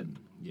is good.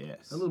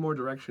 Yes. A little more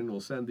direction will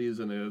send these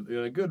in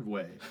a good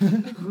way.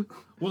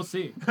 We'll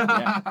see.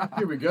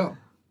 Here we go.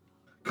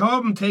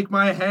 Come, take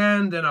my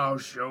hand, and I'll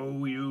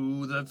show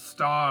you the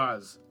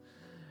stars.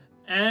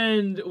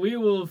 And we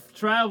will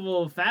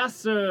travel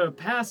faster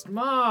past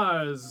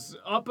Mars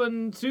up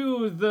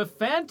into the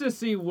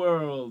fantasy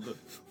world.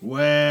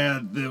 Where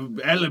the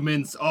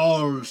elements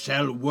all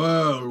shall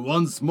whirl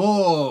once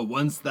more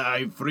once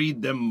I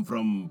freed them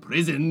from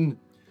prison.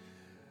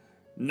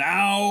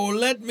 Now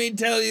let me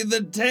tell you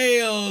the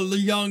tale,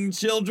 young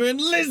children.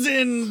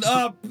 Listen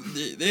up.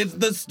 It's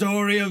the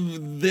story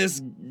of this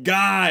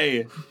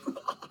guy.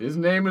 His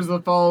name is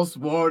the False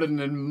Warden,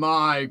 and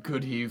my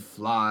could he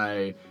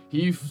fly.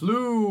 He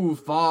flew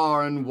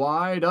far and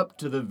wide up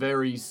to the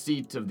very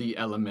seat of the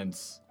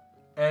elements.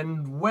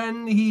 And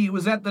when he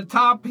was at the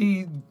top,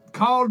 he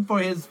called for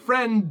his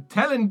friend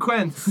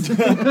Telenquence,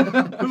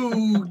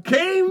 who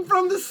came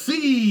from the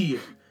sea,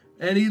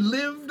 and he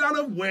lived on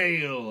a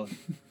whale.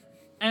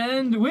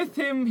 And with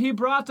him he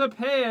brought a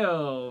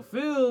pail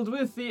filled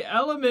with the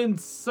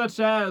elements such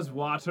as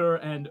water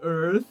and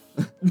earth.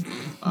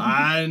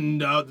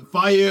 And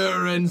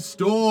fire and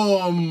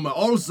storm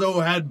also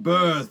had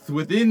birth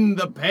within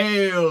the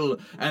pail,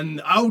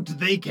 and out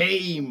they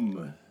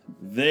came.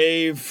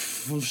 They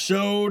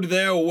showed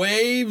their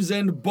waves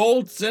and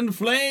bolts and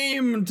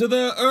flame to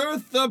the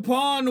earth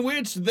upon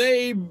which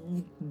they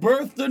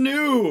birthed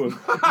anew.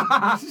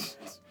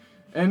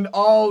 And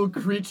all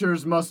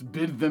creatures must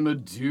bid them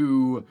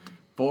adieu,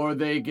 for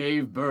they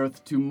gave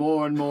birth to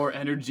more and more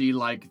energy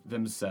like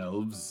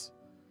themselves.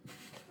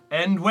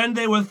 And when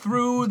they were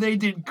through, they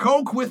did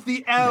coke with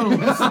the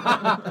elves.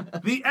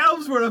 The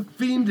elves were a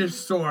fiendish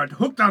sort,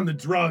 hooked on the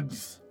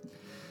drugs.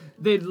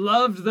 They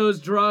loved those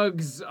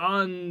drugs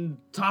on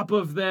top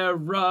of their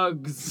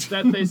rugs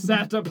that they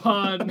sat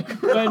upon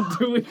when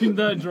doing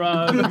the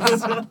drugs.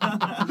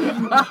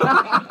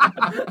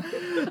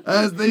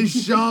 As they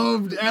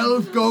shoved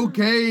elf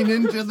cocaine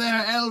into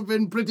their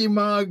elfin pretty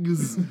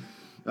mugs.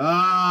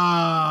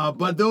 Ah,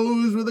 but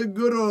those were the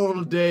good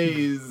old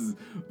days.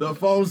 The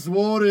false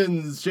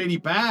warden's shady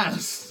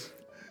past.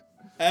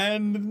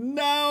 And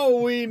now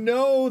we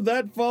know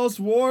that false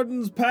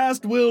warden's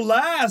past will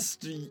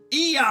last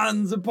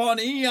eons upon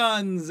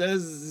eons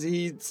as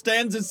he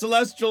stands his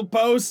celestial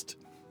post.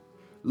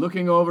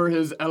 Looking over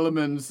his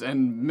elements,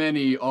 and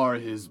many are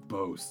his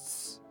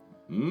boasts.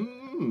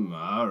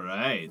 All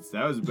right.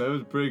 That was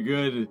pretty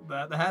good.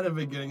 That had a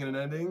beginning and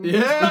an ending.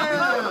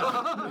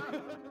 Yeah!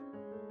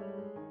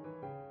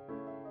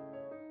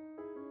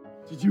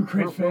 Did you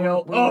crit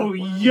fail? Oh,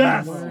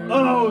 yes!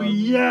 Oh,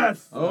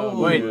 yes!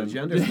 Oh, Wait,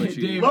 gender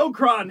switchy.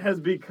 Locron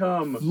has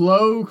become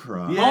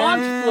Flowcron.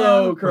 Aunt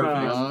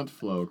Flowcron. Aunt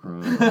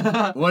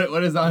Flowcron. What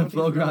does Aunt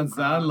Flowcron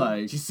sound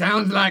like? She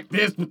sounds like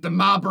this with the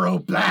Marlboro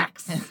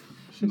Blacks.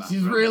 She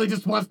really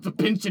just wants to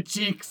pinch your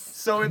cheeks.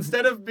 So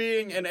instead of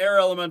being an air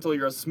elemental,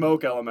 you're a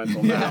smoke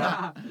elemental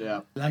now.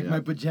 Yeah. Like my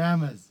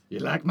pajamas. You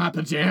like my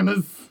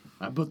pajamas?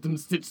 I put them,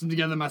 stitched them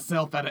together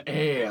myself out of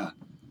air.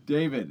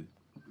 David,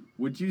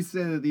 would you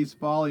say that these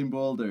falling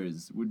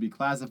boulders would be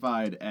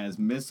classified as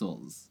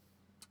missiles?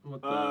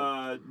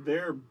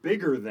 They're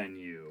bigger than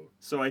you.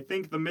 So I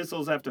think the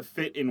missiles have to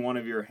fit in one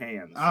of your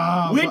hands.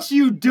 Which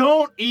you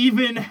don't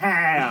even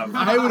have.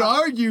 I would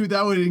argue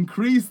that would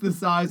increase the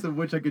size of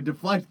which I could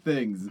deflect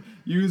things,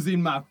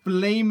 using my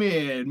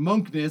flaming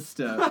monkness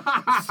to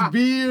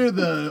spear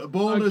the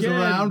boulders Again,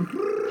 around.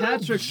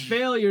 Patrick's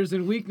failures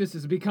and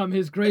weaknesses become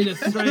his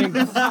greatest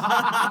strengths.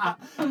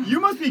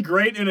 You must be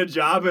great in a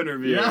job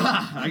interview.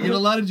 Yeah, I get a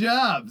lot of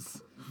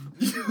jobs.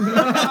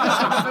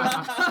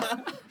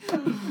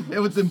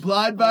 If it's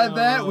implied by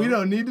that, we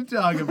don't need to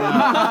talk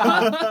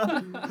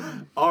about it.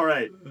 All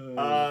right.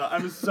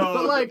 I'm so.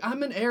 But, like,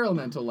 I'm an air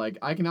elemental. Like,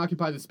 I can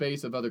occupy the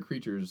space of other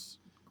creatures.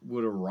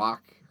 Would a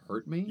rock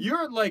hurt me?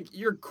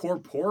 You're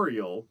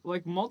corporeal.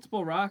 Like,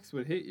 multiple rocks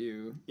would hit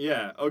you.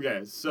 Yeah. Okay.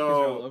 'Cause you're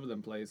all So. over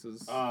them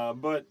places.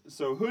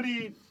 So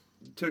Hoodie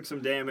took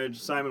some damage.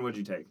 Simon, what'd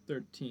you take?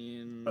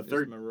 13 A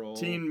is my roll.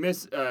 13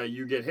 miss.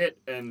 You get hit,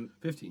 and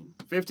 15.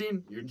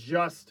 15. You're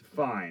just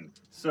fine.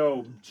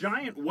 So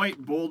giant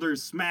white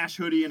boulders smash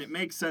Hoodie, and it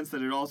makes sense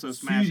that it also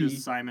smashes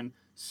Sooty. Simon.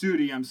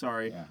 Sooty, I'm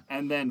sorry. Yeah.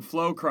 And then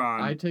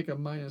Flowcron. I take a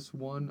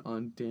 -1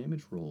 on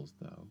damage rolls,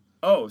 though.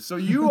 Oh, so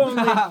you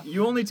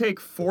only take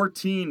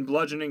 14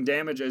 bludgeoning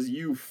damage as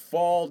you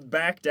fall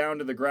back down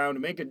to the ground.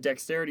 Make a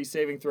dexterity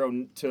saving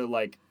throw to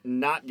like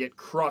not get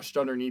crushed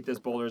underneath this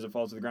boulder as it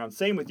falls to the ground.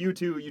 Same with you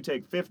two. You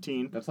take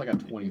 15. That's like a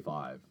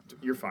 25.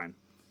 You're fine.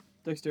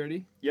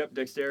 Dexterity. Yep,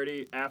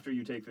 dexterity after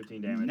you take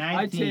 15 damage.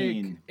 I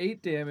take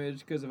 8 damage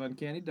because of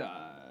Uncanny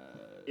Dodge.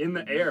 In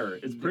the air.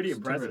 It's pretty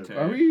impressive.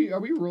 Dexterity.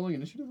 Are we rolling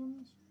initiative on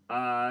this?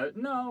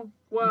 No.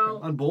 Well,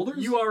 On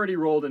boulders? you already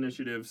rolled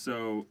initiative,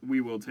 so we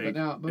will take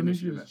But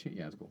initiative is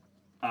yeah, it's cool.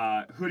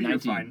 Hoodie, you're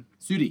fine.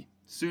 Sooty.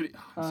 Sooty,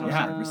 I'm so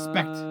Yeah, sorry.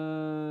 respect.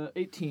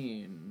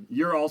 18.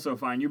 You're also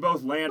fine. You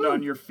both land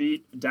on your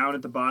feet down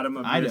at the bottom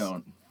of I this.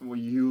 don't. Well,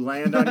 you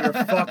land on your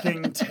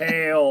fucking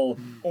tail,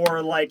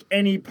 or like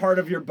any part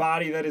of your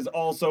body that is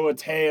also a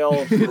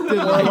tail,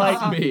 or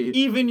like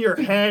even your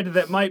head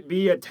that might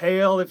be a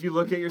tail if you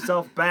look at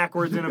yourself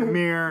backwards in a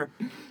mirror,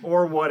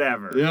 or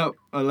whatever. Yep,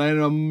 I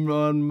landed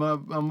on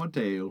my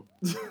tail.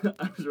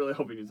 I was really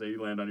hoping you'd say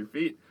you land on your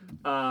feet.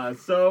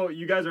 So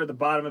you guys are at the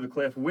bottom of the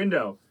cliff.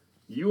 Window,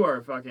 you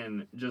are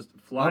fucking just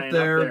flying Up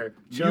there.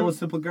 Chill You- with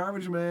Simple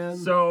Garbage Man.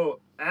 So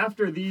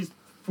after these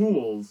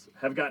fools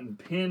have gotten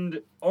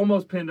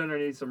almost pinned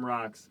underneath some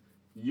rocks,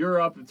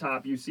 you're up the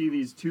top. You see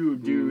these two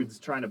dudes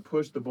trying to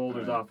push the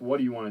boulders off. What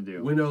do you want to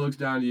do? Window looks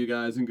down to you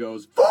guys and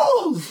goes,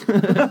 "Fools!"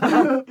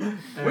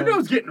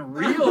 Window's getting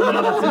real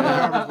now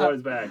that Garbage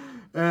Boy's back.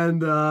 And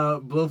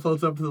Blow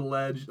floats up to the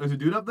ledge. There's a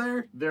dude up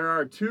there? There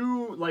are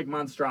two like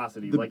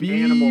monstrosities, The like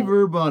beaver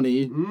animal.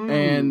 bunny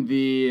and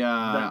the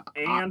The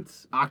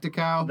ant.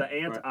 octocow. The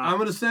ant. Right. I'm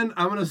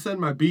gonna send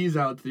my bees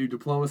out to do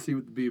diplomacy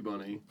with the bee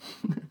bunny.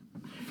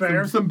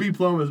 Fair. Some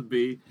diplomacy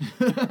bee.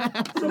 Some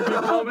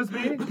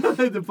diplomacy.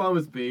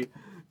 Diplomacy bee.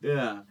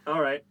 Yeah.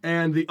 All right.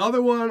 And the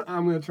other one,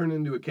 I'm gonna turn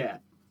into a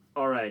cat.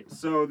 All right.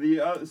 So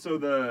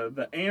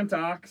the ant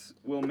ox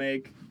will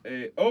make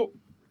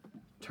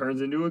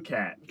turns into a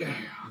cat.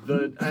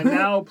 And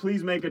now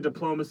please make a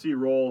diplomacy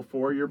roll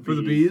for your bees. For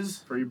the bees?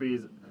 For your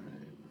bees.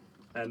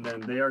 And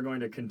then they are going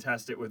to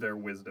contest it with their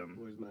wisdom.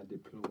 Where's my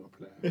diploma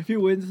plan? If he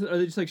wins, are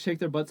they just like shake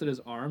their butts at his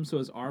arms so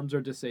his arms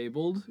are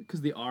disabled?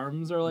 Because the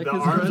arms are like The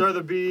his arms friend? are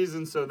the bees,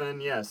 and so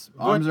then yes.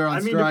 Arms are on I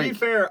mean, to strike. be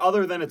fair,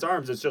 other than its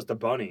arms, it's just a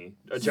bunny,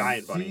 a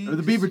giant bunny. Or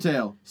the beaver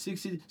tail.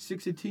 16.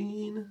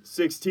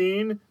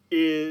 16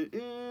 is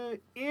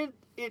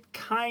it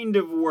kind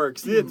of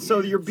works.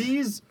 So your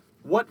bees,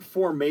 what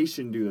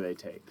formation do they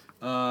take?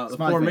 The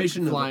Smiley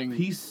formation face. of Flying. a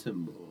peace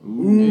symbol.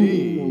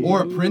 Ooh.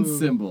 Or a prince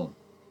symbol.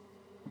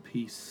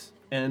 Peace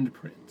and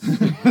prince.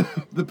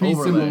 The peace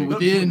Overlay. symbol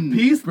within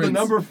Peace, prince. the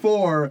number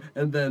 4,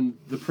 and then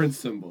the prince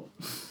symbol.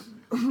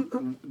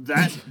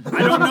 That I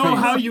don't know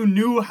how you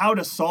knew how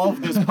to solve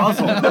this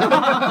puzzle,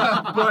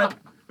 but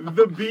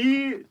the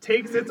bee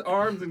takes its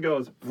arms and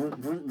goes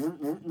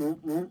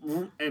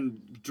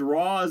and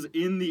draws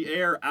in the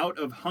air out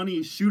of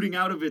honey shooting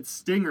out of its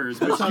stingers,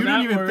 which how you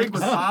didn't that even think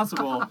was works.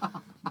 possible.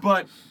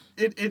 But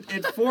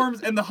it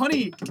forms, and the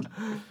honey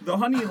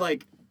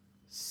like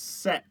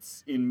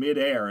sets in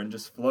midair and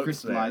just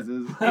floats there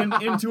Crystallizes.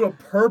 into a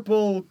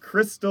purple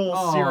crystal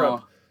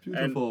syrup.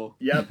 Beautiful.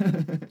 Yep.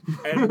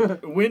 And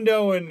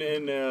Window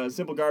and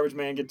Simple Garbage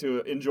Man get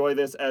to enjoy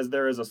this as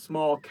there is a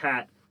small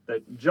cat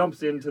that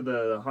jumps into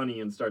the honey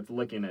and starts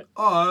licking it.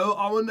 Oh,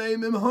 I will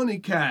name him Honey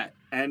Cat.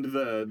 And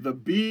the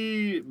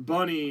bee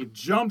bunny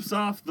jumps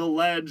off the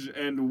ledge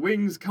and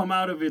wings come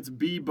out of its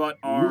bee butt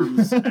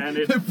arms and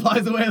it It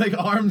flies away like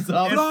arms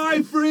up.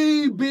 Fly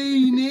free,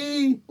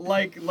 beanie.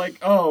 like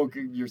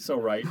you're so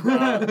right.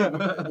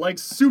 Like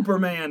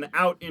Superman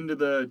out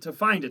into to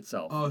find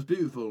itself. Oh, it's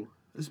beautiful.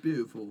 It's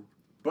beautiful.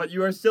 But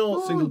you are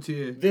still Single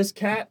tier. This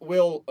cat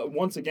will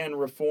once again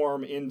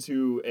reform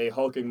into a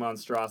hulking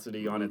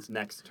monstrosity on its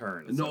next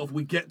turn. And not if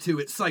we get to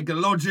it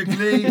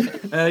psychologically.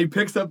 And he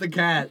picks up the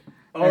cat.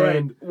 All right.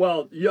 and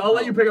Well, I'll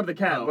let you pick up the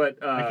cat, Oh,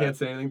 but I can't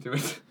say anything to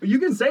it. you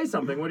can say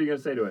something. What are you going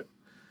to say to it?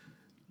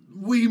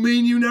 We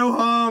mean you no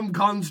harm,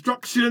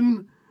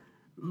 construction.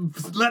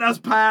 Let us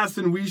pass,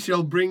 and we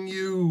shall bring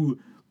you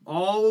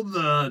all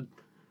the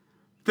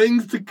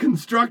things to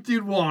construct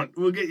you'd want.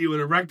 We'll get you an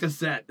erector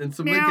set and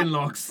some Lincoln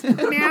locks.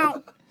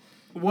 Meow.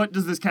 What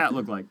does this cat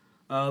look like?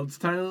 It's a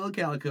tiny little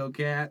calico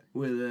cat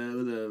with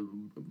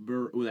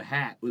a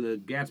hat, with a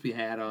Gatsby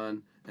hat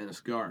on, and a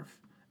scarf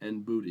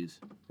and booties.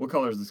 What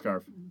color is the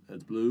scarf?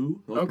 That's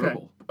blue. Oh, Okay.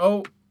 Purple.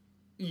 Oh,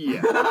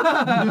 yeah.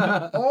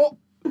 Oh,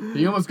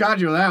 he almost got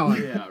you with that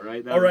one. Yeah,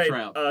 right. That All was a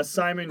right, trap.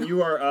 Simon,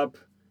 you are up.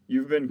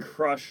 You've been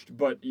crushed,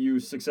 but you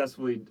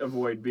successfully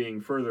avoid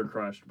being further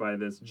crushed by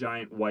this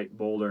giant white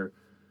boulder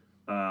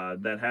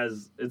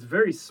it's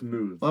very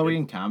smooth. Well, are we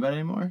in combat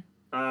anymore?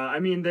 I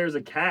mean, there's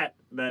a cat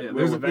that Yeah, will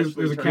there's a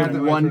eventually cat turn that into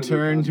might One turn into a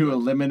turn to monster.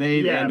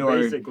 eliminate Yeah, and or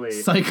basically.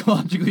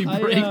 psychologically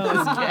break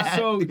this cat.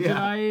 So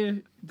Yeah.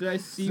 did I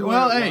see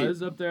Well, what it hey.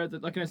 was up there?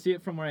 Like, can I see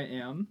it from where I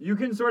am? You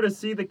can sort of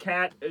see the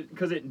cat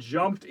because it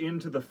jumped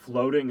into the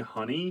floating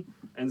honey,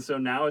 and so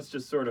now it's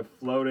just sort of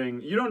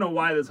floating. You don't know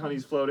why this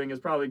honey's floating.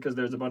 It's probably because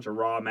there's a bunch of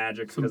raw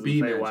magic Some because of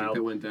bee the magic Feywild.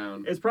 that went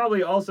down. It's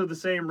probably also the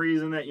same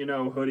reason that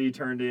Hoodie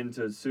turned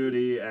into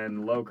Sooty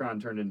and Locron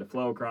turned into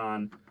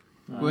Flocron.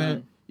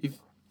 Well, if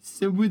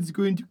someone's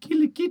going to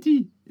kill a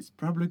kitty, it's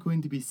probably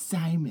going to be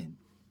Simon.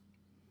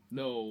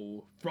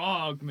 No,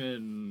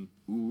 Frogman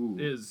Ooh.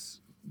 is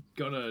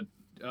gonna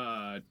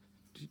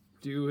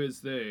do his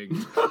thing.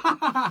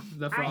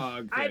 The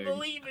frog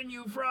thing. in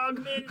you,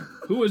 Frogman.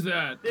 Who is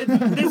that?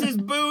 This is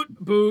Boot.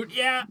 Boot.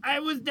 Yeah, I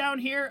was down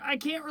here. I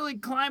can't really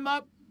climb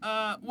up.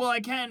 Well,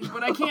 I can,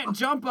 but I can't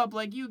jump up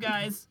like you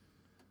guys.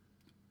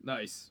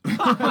 Nice.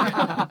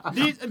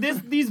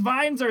 These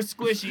vines are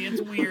squishy.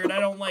 It's weird. I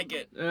don't like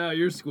it.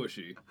 You're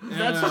squishy.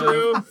 That's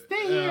true.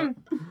 Stay here.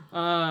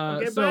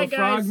 Okay, So bye, guys.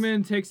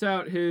 Frogman takes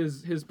out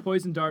his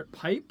poison dart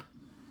pipe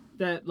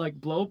that like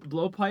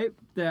blowpipe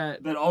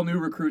that all new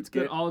recruits that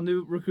get. all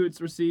new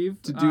recruits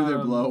receive To do their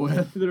blow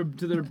with.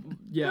 To their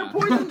yeah.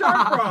 Poison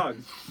dart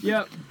frogs.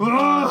 Yep.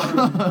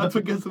 That's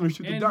what gets them to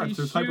shoot the And darts.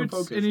 They're hyper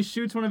focused. he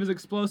shoots one of his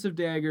explosive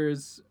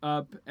daggers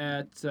up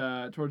at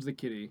towards the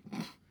kitty.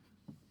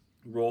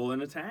 Roll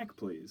an attack,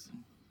 please.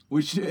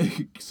 Which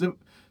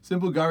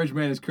Simple Garbage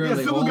Man is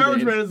currently Simple holding.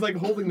 Garbage Man is like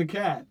holding the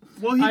cat.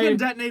 Well, he I- can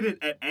detonate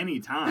it at any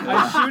time.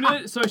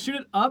 I shoot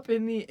it up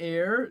in the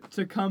air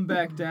to come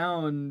back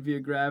down via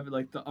gravity,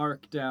 like the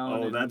arc down.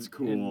 Oh, and- that's and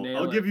cool. nail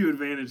I'll it. give you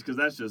advantage because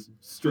that's just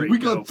straight. We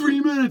go. got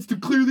 3 minutes to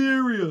clear the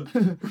area.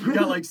 You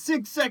got like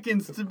 6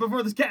 seconds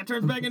before this cat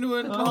turns back into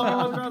an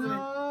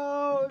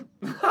Oh,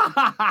 no.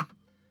 I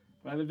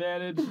have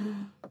advantage.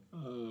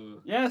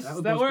 Yes, That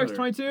was that much works. better.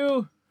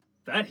 22.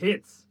 That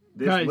hits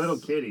this Nice. little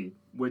kitty,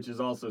 which is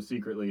also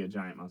secretly a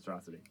giant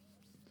monstrosity.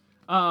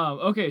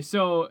 Okay,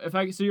 so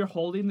so you're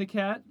holding the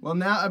cat. Well,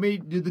 now, I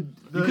mean, the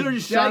You could've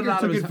just shot it dagger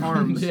out of took his from-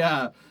 arms.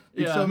 Yeah.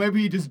 Yeah. So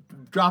maybe he just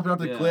dropped it off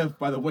the Yeah. cliff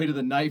by the weight of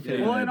the knife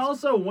hitting Well, it. and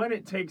also when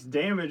it takes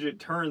damage, it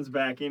turns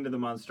back into the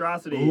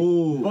monstrosity.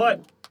 Ooh.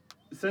 But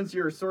since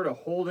you're sort of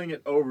holding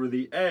it over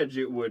the edge,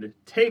 it would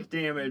take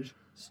damage,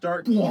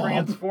 start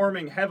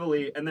transforming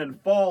heavily, and then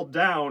fall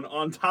down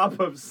on top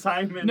of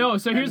Simon. No,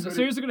 so and here's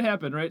Hoodie. what's gonna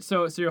happen, right?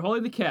 So you're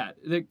holding the cat.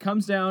 It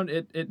comes down.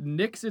 It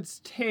nicks its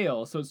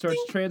tail, so it starts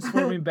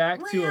transforming back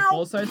to a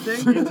full size thing,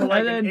 into like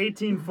and then an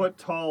 18-foot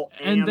tall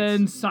and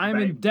then ant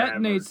Simon grabber.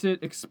 detonates it,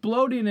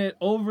 exploding it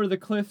over the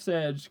cliff's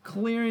edge,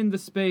 clearing the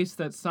space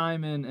that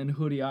Simon and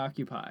Hoodie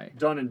occupy.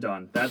 Done and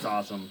done. That's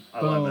awesome.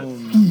 I love it.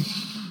 Boom.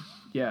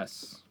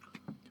 Yes.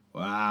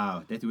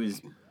 Wow, that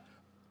was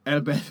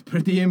Albert,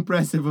 pretty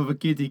impressive of a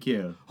kitty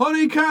kill.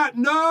 Honey cat,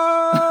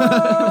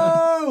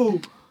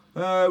 no!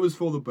 It was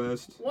for the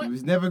best. It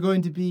was never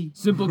going to be.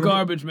 Simple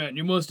Garbage Man,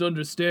 you must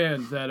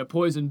understand that a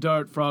poison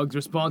dart frog's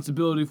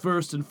responsibility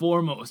first and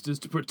foremost is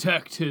to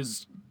protect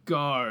his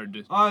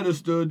guard. I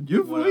understood.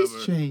 Your Whatever.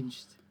 voice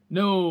changed.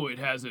 No, it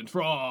hasn't,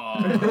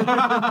 frog.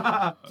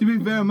 To be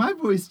fair, my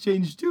voice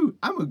changed too.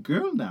 I'm a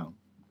girl now.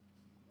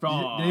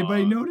 Frog. Did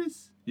anybody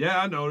notice?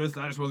 Yeah, I noticed.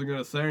 I just wasn't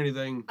gonna say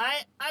anything.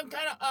 I'm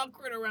kind of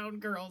awkward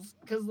around girls,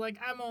 cause like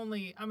I'm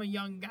a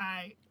young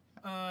guy.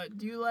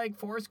 Do you like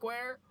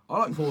Foursquare? I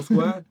like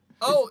Foursquare.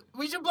 Oh,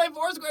 we should play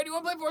Foursquare. Do you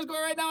want to play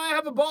Foursquare right now? I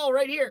have a ball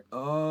right here.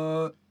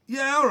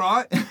 Yeah, all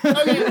right.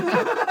 Okay.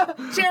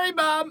 Cherry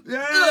bomb.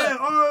 Yeah. Ugh.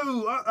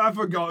 Oh, I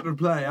forgot to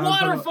play.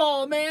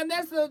 Waterfall, man.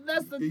 That's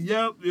the.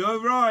 Yep,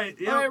 you're right.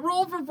 Yep. All right,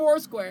 roll for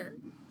Foursquare.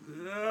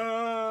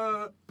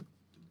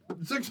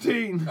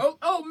 16.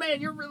 Oh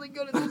man, you're really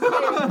good at this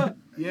game.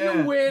 Yeah.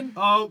 You win.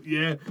 Oh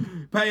yeah.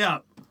 Pay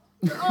up.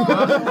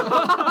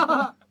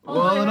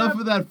 Well, enough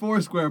of that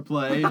Foursquare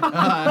play.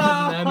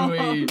 And then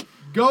we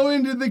go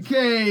into the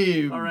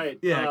cave. All right.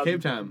 Yeah,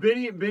 cave time.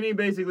 Benny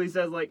basically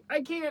says like,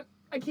 I can't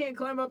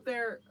climb up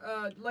there.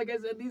 Like I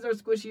said, these are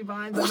squishy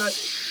vines. I'm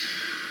not.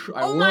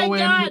 I Oh my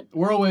God!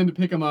 whirlwind,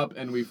 pick him up,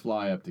 and we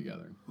fly up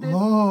together.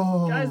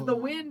 Oh. Guys, the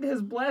wind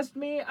has blessed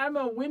me. I'm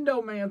a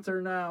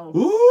windowmancer now.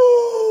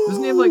 Ooh.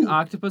 Doesn't he have like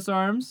octopus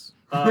arms?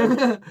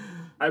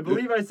 I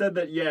believe I said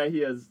that. Yeah, he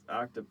has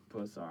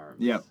octopus arms.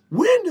 Yep.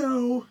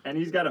 Window. And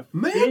he's got a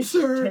fish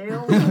Mancer.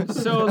 tail.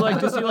 So like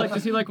does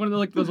he like one of the,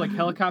 like those like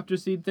helicopter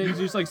seat things?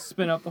 You just like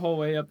spin up the whole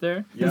way up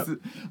there? Yep.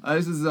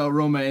 This is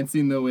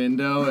romancing the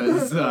window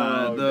as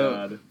Oh, the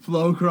God.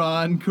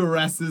 Flocron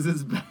caresses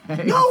his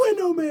back. No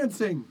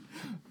windowmancing.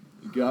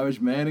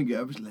 Garbage man and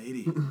garbage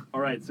lady. All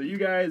right, so you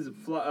guys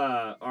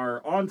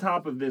are on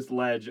top of this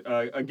ledge.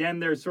 Again,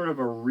 there's sort of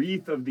a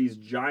wreath of these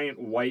giant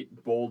white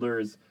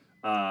boulders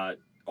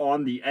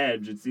on the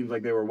edge. It seems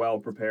like they were well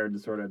prepared to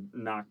sort of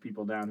knock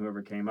people down,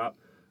 whoever came up.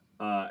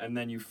 And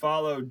then you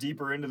follow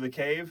deeper into the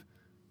cave.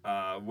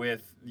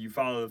 You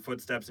follow the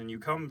footsteps, and you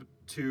come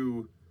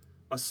to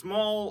a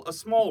small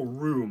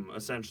room,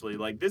 essentially.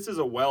 Like, this is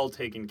a well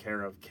taken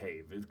care of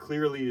cave. It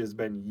clearly has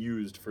been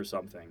used for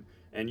something.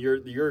 And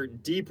you're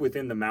deep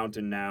within the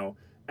mountain now,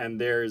 and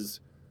there's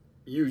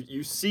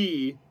you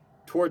see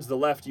towards the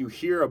left, you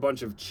hear a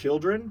bunch of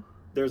children.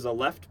 There's a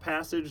left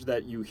passage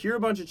that you hear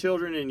a bunch of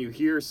children, and you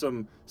hear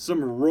some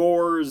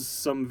roars,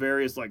 some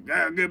various like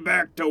get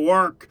back to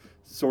work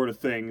sort of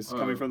things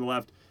coming from the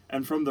left.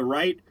 And from the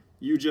right,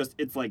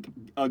 it's like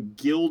a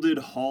gilded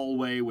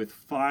hallway with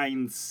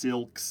fine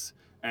silks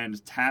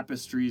and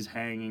tapestries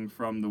hanging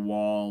from the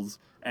walls.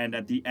 And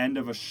at the end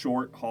of a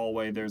short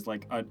hallway, there's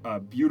like a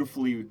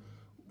beautifully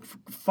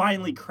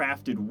finely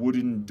crafted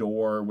wooden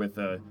door with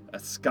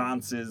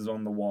sconces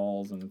on the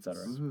walls and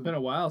etc. It's been a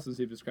while since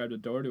you've described a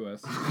door to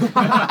us.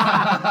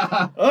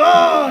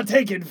 Oh,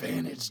 take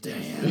advantage,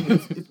 Dan.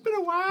 It's been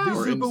a while. These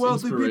Or super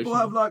wealthy inspiration. people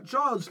have like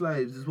child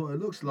slaves, is what it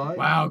looks like.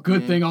 Wow,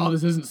 good thing all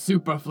this isn't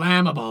super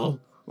flammable.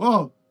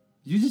 Whoa,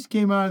 you just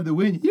came out of the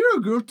wind. You're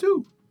a girl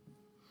too.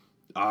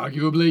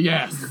 Arguably,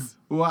 yes.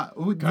 What?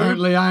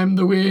 Currently, I'm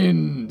the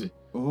wind.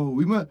 Oh,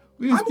 we must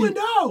I'm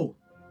window.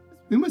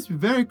 we must be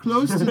very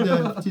close to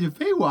the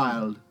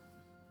Feywild.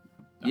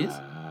 Yes.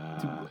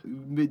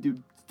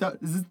 I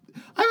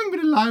haven't been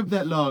alive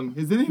that long.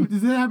 Does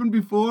it happen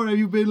before? Have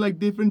you been like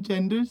different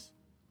genders?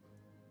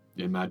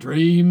 In my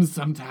dreams,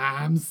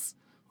 sometimes.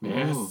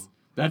 Yes. Oh.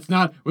 That's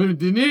not. We need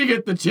to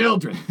get the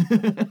children.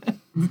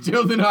 The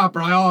children are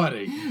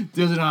priority.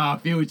 Children are our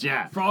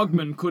future.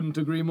 Frogman couldn't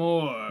agree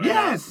more.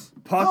 Yes!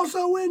 Puck-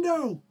 Also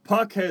window!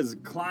 Puck has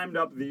climbed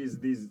up these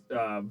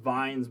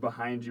vines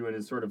behind you and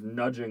is sort of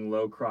nudging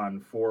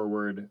Locron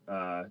forward,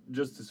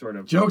 just to sort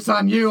of. Joke's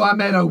on you, I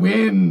made a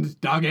wind,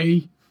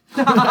 doggy.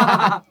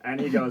 And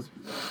he goes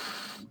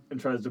and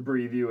tries to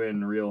breathe you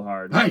in real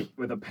hard. Hey!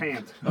 With a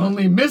pant.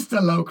 Only Mr.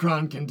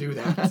 Locron can do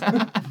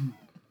that.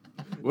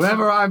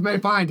 Wherever I may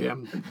find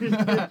him.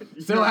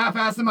 Still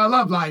half-assing my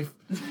love life.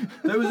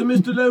 There was a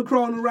Mr.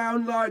 Locron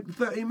around like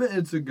 30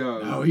 minutes ago.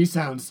 Oh, he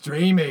sounds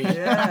dreamy.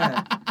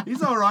 Yeah.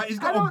 He's alright. He's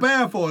got a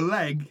bear for a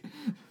leg.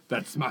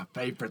 That's my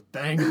favorite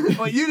thing.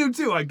 Well, you do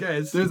too, I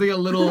guess. There's like a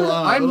little.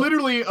 I'm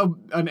literally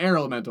an air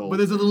elemental. But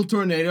there's a little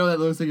tornado that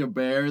looks like a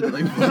bear that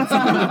like floats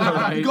on the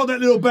right. You got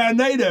that little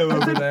bear-nado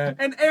over there.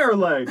 An air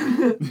leg.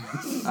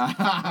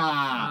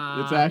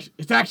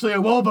 It's actually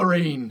a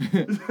Wolverine,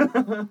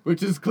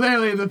 which is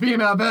clearly the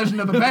female version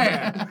of a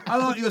bear. I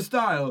like your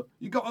style.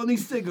 You got any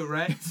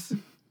cigarettes?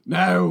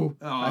 No,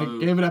 Oh. I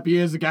gave it up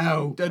years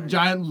ago. A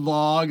giant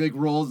log like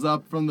rolls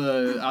up from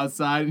the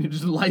outside and it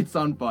just lights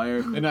on fire.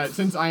 And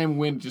since I am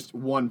wind, just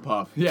one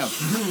puff. Yeah.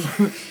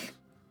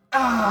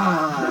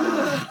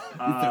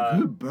 It's a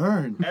good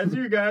burn. As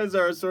you guys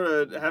are sort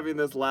of having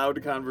this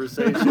loud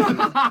conversation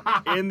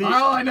in the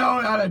All I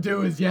know how to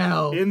do is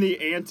yell. in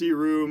the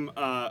anteroom,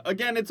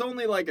 again, it's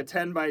only like a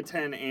 10 by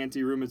 10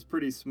 anteroom. It's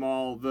pretty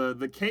small.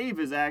 The cave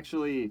is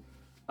actually,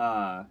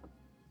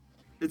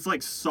 it's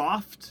like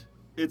soft.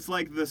 It's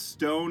like the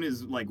stone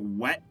is like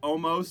wet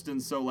almost,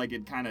 and so like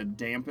it kind of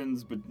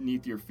dampens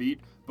beneath your feet.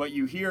 But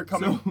you hear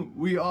coming. So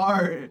we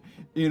are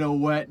in a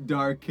wet,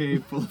 dark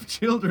cave full of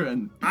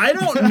children. I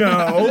don't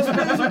know. It's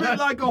a bit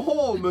like a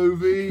horror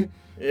movie.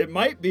 It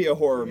might be a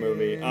horror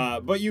movie.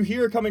 But you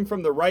hear coming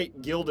from the right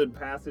gilded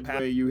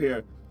passageway. You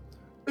hear.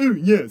 Oh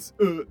yes.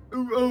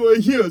 I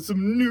hear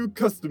some new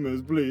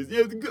customers, please.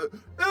 Yes.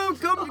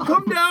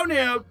 Come down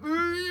here.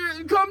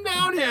 Come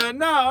down here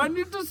now. I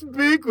need to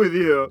speak with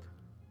you.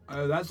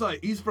 That's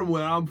like, he's from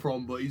where I'm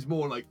from, but he's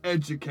more like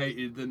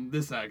educated than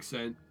this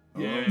accent.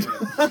 Yeah.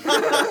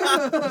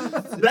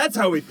 That's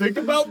how we think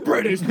about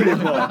British people.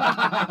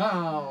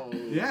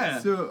 Yeah.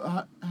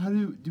 So how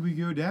do we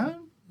go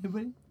down?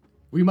 Anybody?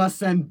 We must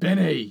send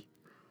Benny.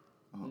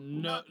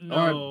 No.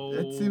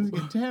 That seems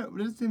like a terrible.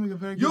 Doesn't seem like a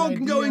very good You idea.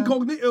 can go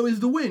incognito as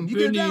the wind. You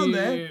go down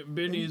there.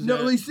 Benny's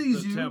nobody at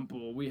sees the you.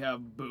 temple. We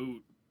have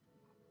Boot.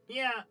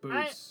 Yeah,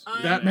 Boots.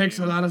 That makes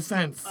a lot of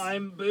sense.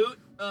 I'm Boot,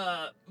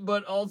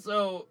 but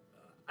also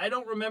I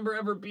don't remember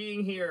ever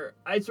being here.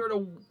 I sort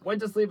of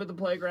went to sleep at the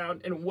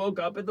playground and woke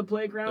up at the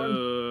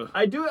playground.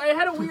 I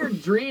had a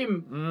weird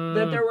dream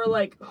that there were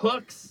like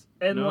hooks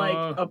and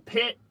like a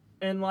pit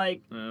and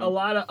like a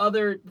lot of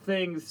other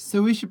things.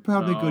 So we should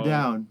probably go No.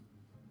 down,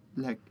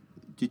 like,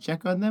 to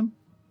check on them.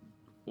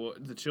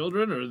 What, the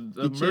children or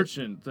the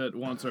merchant that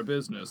wants our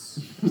business?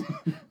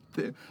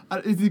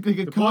 Is it like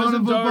a The Poison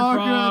carnival Dart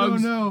barker? I don't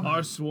Frogs know.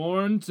 are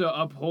sworn to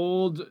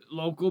uphold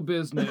local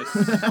business.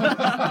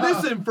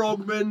 Listen,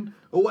 Frogman,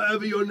 or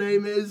whatever your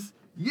name is,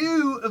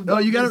 you have Oh,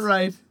 you got it this-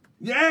 right.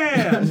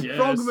 Yeah, Yes.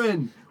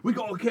 Frogman. We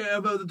gotta care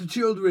about the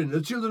children.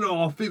 The children are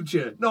our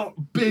future,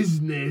 not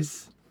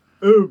business.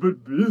 Oh,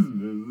 but business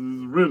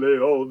is really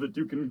all that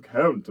you can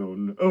count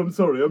on. Oh, I'm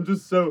sorry.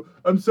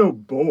 I'm so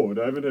bored.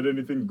 I haven't had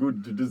anything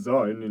good to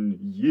design in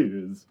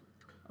years.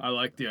 I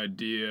like the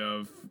idea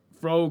of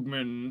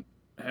Frogman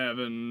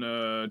having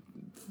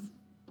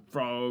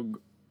frog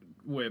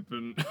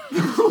whipping.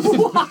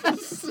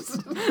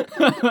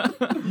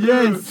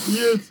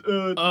 Yes.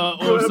 or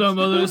perhaps- some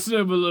other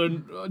similar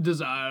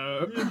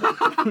desire.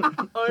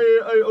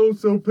 I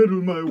also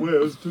peddle my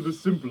wares to the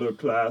simpler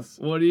class.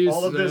 What do you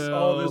All of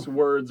sell? this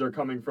words are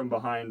coming from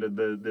behind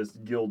this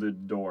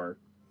gilded door.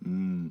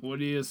 What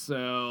do you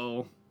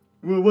sell?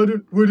 Well, why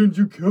don't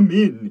you come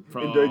in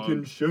and I Frog.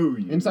 can show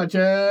you. Inside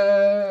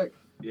check.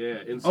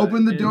 Yeah,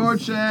 Open the door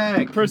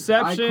check.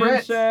 Perception I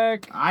crit.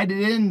 check. I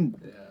didn't.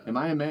 Am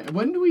I a man?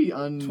 When do we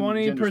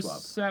 20 gender swap?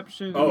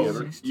 perception. Oh,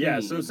 16. yeah.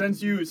 So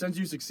since you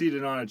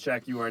succeeded on a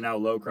check, you are now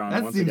Locron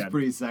That once seems again.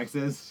 pretty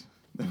sexist.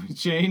 We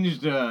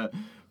changed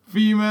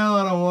female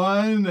on a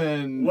 1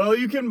 and. Well,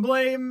 you can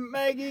blame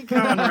Maggie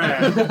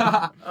Conrad.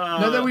 Not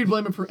that we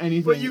blame him for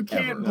anything. But you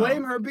can't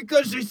blame her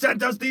because she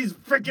sent us these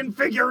freaking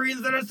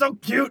figurines that are so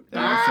cute.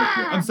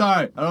 I'm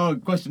sorry. I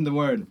don't question the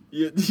word.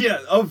 Yeah,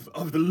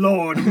 of the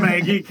Lord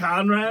Maggie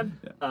Conrad.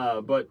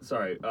 But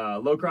sorry,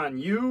 Locron,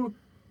 you.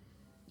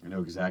 I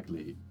know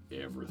exactly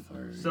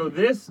everything. So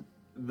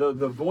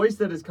the voice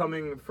that is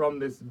coming from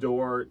this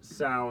door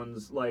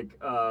sounds like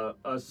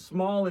a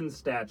small in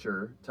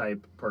stature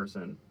type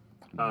person,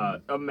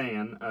 a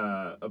man,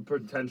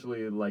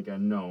 potentially like a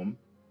gnome.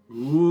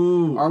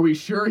 Ooh. Are we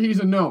sure he's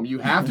a gnome? You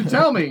have to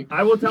tell me.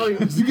 I will tell you.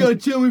 You gotta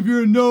tell me if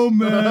you're a gnome,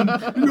 man.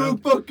 You're a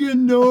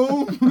fucking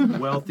gnome.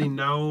 Wealthy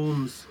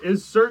gnomes.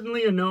 Is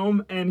certainly a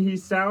gnome, and he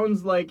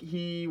sounds like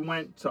he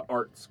went to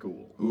art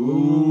school.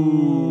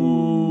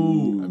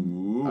 Ooh.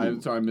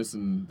 I'm sorry, I'm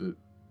missing the.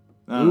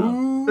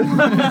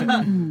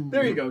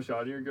 There you go,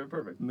 Sean. You're good.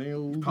 Perfect.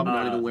 Nailed. Probably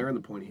not even wearing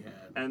the pointy hat.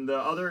 And the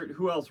other,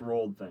 who else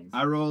rolled things?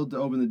 I rolled to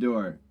open the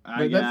door.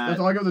 That's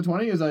all I got with the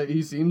 20 is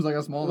he seems like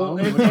a small Well,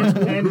 gnome.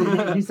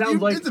 and he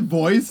sounds like It's a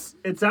voice.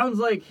 it sounds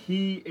like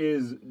he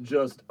is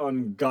just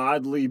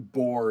ungodly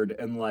bored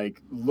and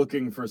like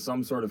looking for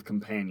some sort of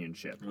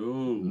companionship.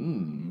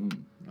 Ooh.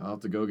 I'll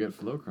have to go get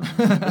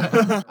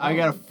Flowcron. I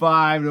got a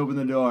 5 to open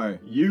the door.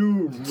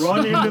 You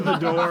run into the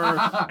door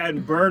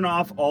and burn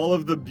off all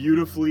of the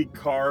beautifully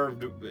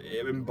carved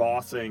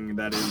embossing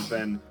that has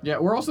been. Yeah,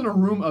 we're also in a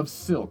room of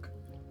silk.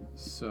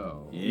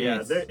 So.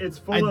 Yeah, it's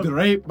full I of.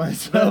 drape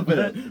myself in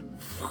it.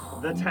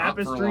 The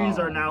tapestries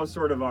are now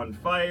sort of on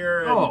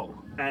fire. And, Oh.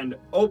 And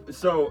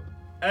so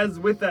as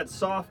with that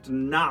soft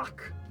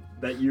knock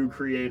that you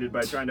created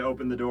by trying to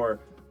open the door,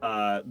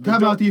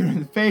 Come out here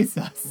and face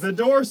us. the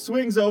door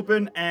swings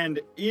open, and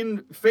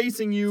in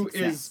facing you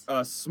Success. is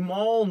a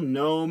small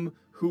gnome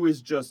who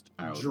is just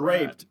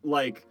draped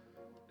like.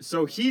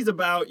 So he's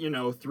about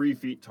 3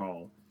 feet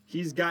tall.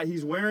 He's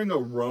wearing a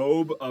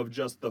robe of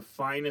just the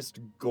finest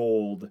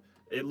gold.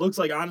 It looks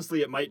like, honestly,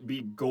 it might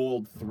be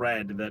gold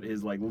thread that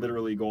is like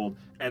literally gold.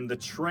 And the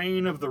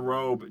train of the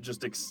robe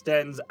just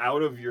extends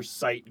out of your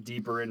sight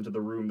deeper into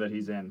the room that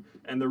he's in.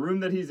 And the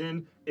room that he's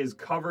in is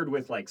covered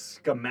with like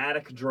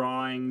schematic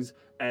drawings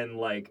and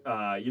like,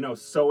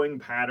 sewing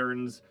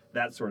patterns,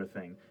 that sort of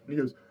thing. And he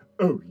goes,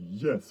 "Oh,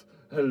 yes.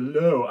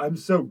 Hello, I'm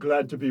so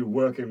glad to be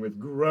working with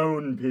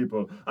grown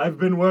people. I've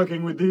been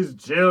working with these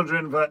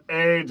children for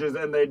ages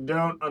and they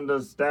don't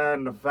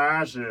understand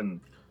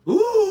fashion."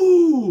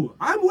 Ooh,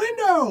 I'm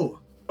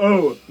Window.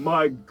 Oh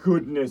my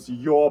goodness,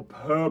 your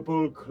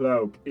purple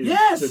cloak is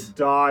Yes! to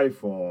die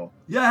for.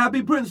 Yeah,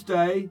 happy Prince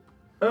Day.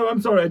 Oh,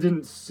 I'm sorry, I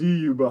didn't see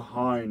you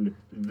behind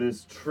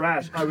this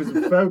trash. I was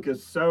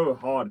focused so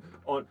hard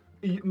on.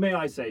 May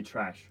I say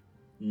trash?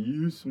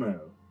 You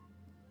smell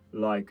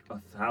like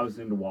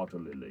 1,000 water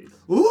lilies.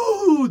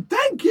 Ooh,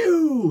 thank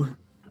you.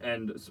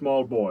 And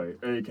small boy,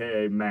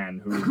 aka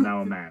man, who is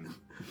now a man.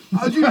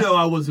 How'd you know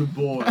I was a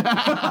boy?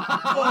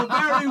 Oh,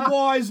 very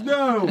wise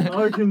gnome.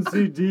 I can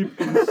see deep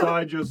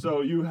inside your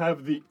soul. You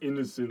have the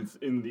innocence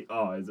in the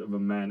eyes of a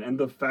man and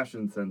the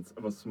fashion sense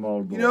of a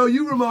small boy. You know,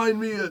 you remind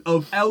me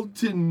of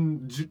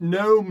Elton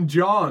Gnome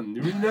John.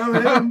 You know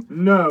him?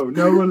 No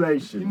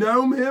relation. You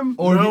know him?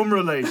 Or gnome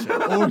relation.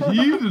 Or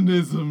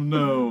hedonism,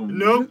 gnome.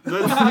 Nope,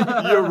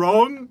 you're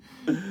wrong.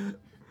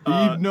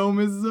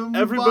 Hedonism.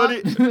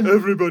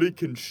 Everybody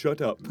can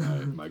shut up.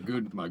 My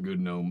good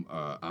gnome,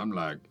 I'm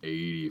like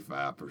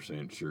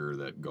 85% sure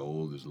that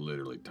gold is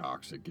literally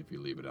toxic if you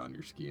leave it on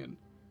your skin.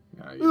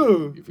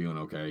 You feeling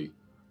okay?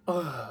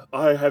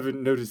 I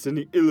haven't noticed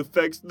any ill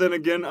effects. Then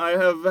again, I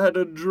have had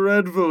a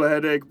dreadful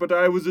headache, but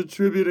I was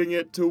attributing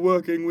it to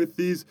working with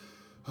these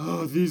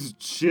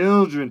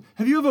children.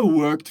 Have you ever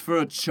worked for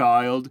a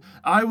child?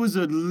 I was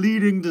a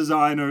leading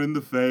designer in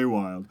the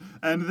Feywild,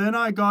 and then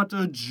I got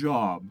a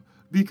job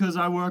because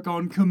I work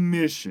on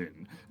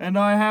commission, and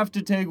I have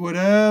to take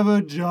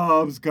whatever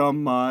jobs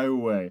come my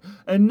way.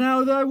 And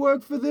now that I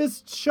work for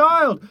this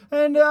child,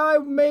 and I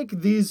make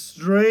these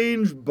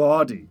strange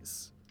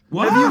bodies.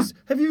 What?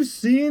 Have you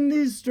seen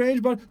these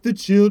strange bodies? The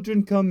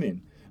children come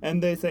in,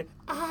 and they say,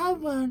 "I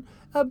want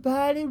a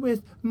body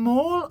with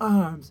mole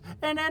arms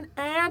and an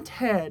ant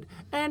head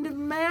and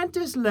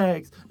mantis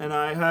legs," and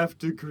I have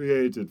to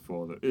create it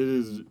for them. It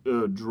is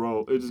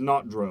droll. It is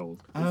not droll.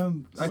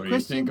 What do you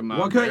think of my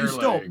Why can't you bare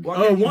stop? leg? Why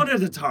can't you- One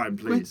at a time,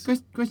 please.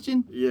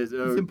 Question? Yes,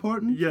 It's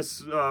important.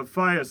 Yes,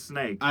 fire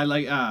snake. I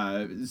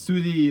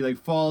Soothie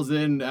falls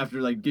in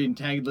after getting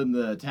tangled in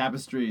the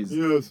tapestries.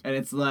 Yes. And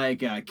it's like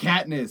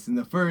Katniss in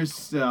the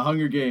first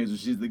Hunger Games, where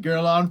she's the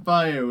girl on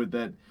fire with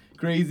that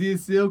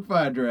craziest silk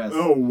fire dress.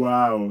 Oh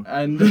wow!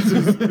 And This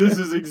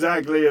is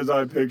exactly as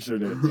I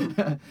pictured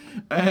it.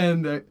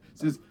 and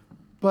Says,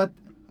 but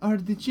are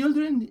the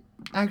children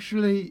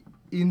actually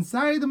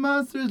inside the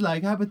monsters?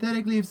 Like,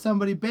 hypothetically, if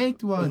somebody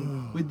baked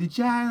one, would the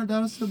child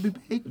also be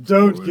baked?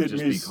 Don't Or get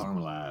just me. be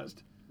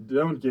caramelized.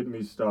 Don't get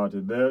me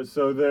started.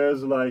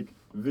 There's like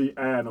the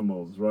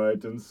animals,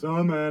 right? And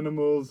some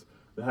animals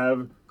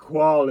have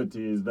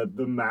qualities that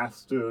the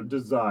master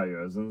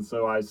desires, and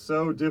so I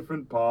sew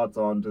different parts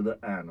onto the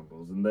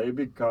animals, and they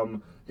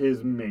become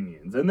his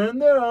minions. And then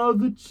there are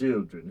the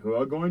children, who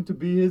are going to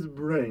be his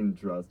brain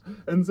trust,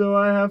 and so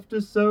I have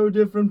to sew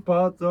different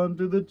parts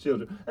onto the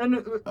children.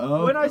 And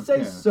when I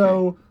say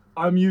sew,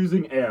 I'm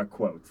using air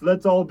quotes.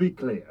 Let's all be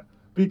clear.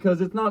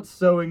 Because it's not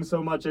sewing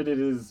so much as it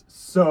is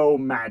so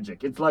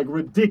magic. It's like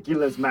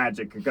ridiculous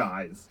magic,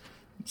 guys.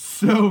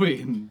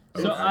 Sewing.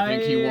 So I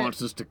think he I-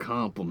 wants us to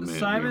compliment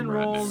Simon him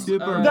right rolls. now.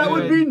 Super That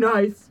would be good.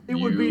 nice. It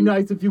would be You-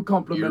 nice if you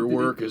complimented Your it.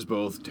 work is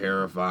both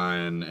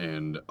terrifying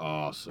and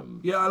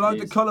awesome. Yeah, I like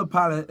the Yes. color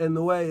palette and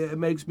the way it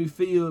makes me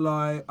feel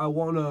like I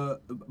want to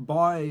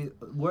buy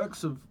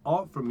works of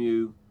art from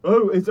you.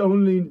 Oh, it's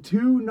only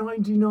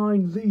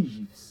 $2.99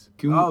 leaves.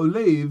 Oh,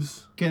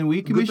 leaves. Can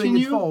we Good thing commission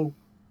it's you fall.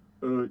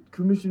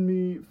 Commission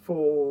me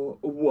for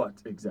what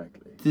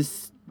exactly? to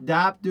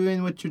stop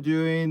doing what you're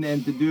doing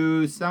and to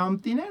do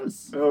something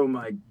else? Oh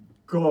my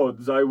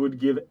gods, I would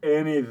give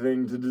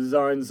anything to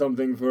design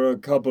something for a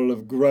couple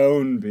of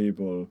grown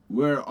people.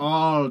 We're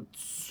all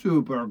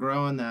super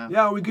grown now.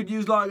 Yeah, we could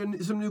use like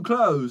some new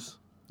clothes.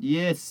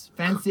 Yes,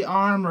 fancy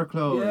armor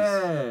clothes.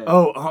 Yeah.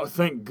 Oh,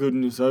 thank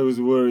goodness. I was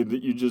worried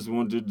that you just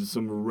wanted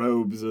some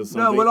robes or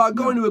something. No, we're like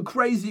going to a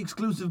crazy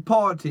exclusive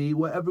party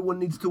where everyone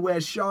needs to wear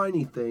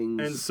shiny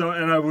things.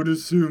 And I would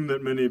assume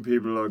that many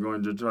people are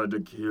going to try to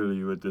kill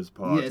you at this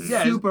party. Yes,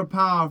 Yeah. super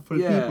powerful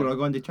Yeah. people are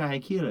going to try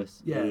and kill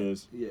us. yeah,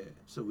 Yes. yeah.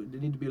 So they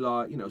need to be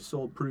like,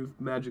 sword proof,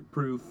 magic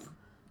proof,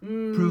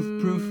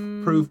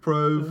 Proof.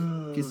 proof.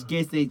 In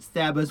case they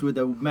stab us with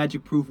a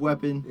magic proof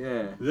weapon.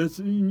 Yeah.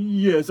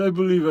 Yes, I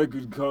believe I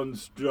could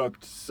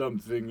construct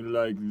something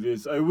like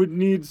this. I would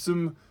need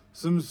some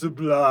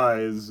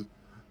supplies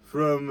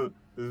from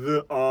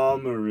the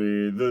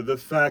armory, the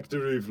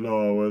factory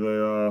floor where they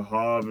are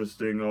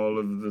harvesting all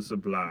of the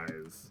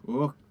supplies.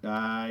 Oh,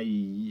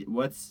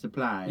 what's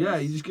supplies? Yeah,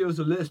 you just give us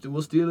a list and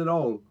we'll steal it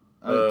all.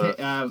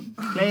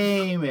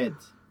 Claim it.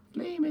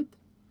 Claim it.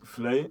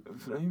 Flame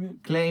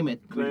it? Claim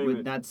it. Claim we would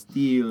it. not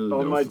steal.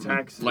 On my f-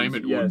 taxes. flame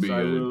it would yes, be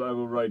I good.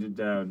 will write it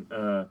down.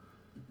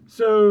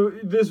 So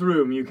this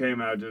room you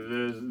came out of,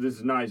 there's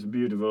this nice,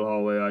 beautiful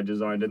hallway I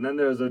designed, and then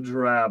there's a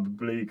drab,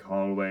 bleak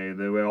hallway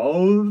there where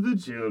all of the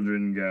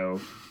children go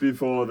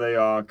before they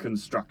are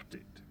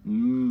constructed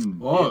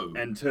Whoa.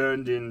 and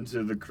turned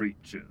into the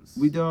creatures.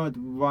 We don't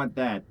want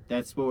that.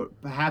 That's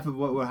half of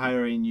what we're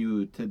hiring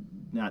you to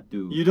not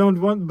do. You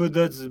don't want, but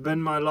that's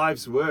been my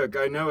life's work.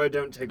 I know I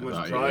don't take I much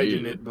thought you pride in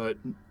hated it, but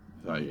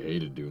I thought you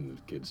hated doing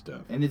the kid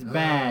stuff. And it's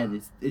bad.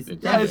 It's Yeah,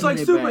 Yeah, it's like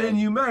definitely super bad.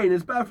 inhumane.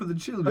 It's bad for the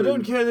children. I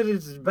don't care that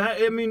it's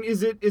bad. I mean,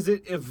 is it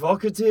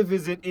evocative?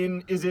 Is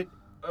it?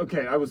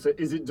 Okay, I would say,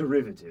 is it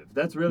derivative?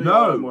 That's really No.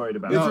 all I'm worried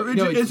about.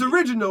 It's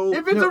original.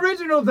 If it's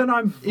original, then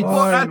I'm fine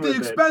but at the with it.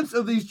 expense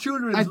of these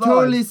children's I lives.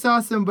 totally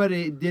saw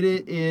somebody did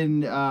it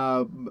in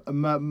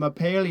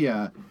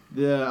Mapalia,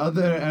 the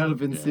other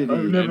elven city.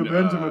 I've never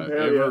been to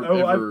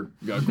Mapalia.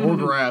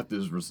 Gorgorath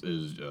is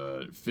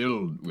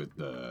filled with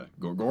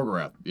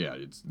Gorgorath. Yeah,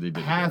 they did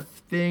it Half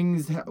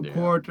things,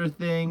 quarter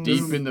things.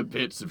 deep in the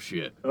pits of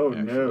shit. Oh,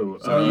 actually. no.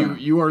 So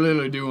you are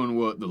literally doing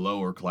what the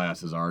lower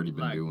class has already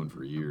been doing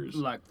for years.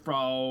 Like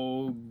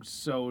frogs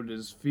sewed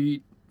his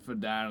feet for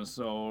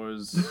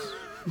dinosaurs.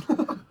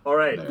 All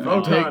right,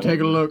 Take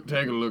a look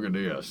at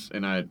this,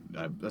 and I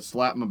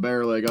slap my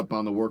bare leg up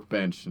on the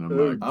workbench, and I'm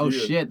Oh, like, Oh dear.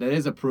 shit, that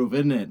is a proof,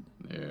 isn't it?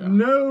 yeah.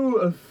 No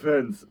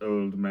offense,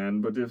 old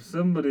man, but if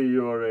somebody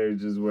your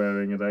age is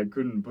wearing it, I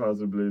couldn't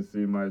possibly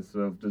see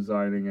myself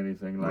designing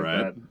anything like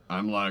Right? that.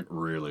 I'm like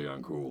really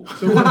uncool.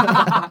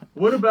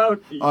 What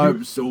about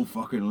I'm so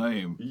fucking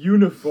lame.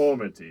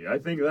 uniformity? I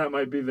think that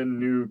might be the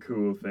new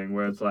cool thing,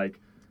 where it's like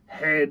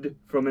head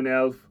from an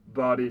elf,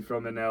 body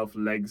from an elf,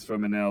 legs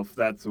from an elf,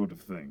 that sort of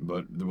thing.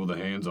 But will the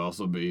hands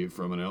also be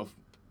from an elf?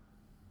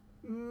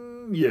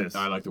 Yes.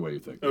 I like the way you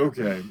think.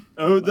 Okay.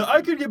 Oh,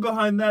 I could get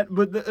behind that,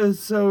 but I'm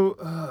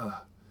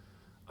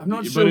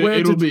not sure But where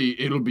it'll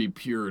to. be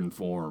pure in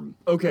form.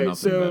 Okay, Nothing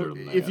so better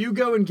than if that. you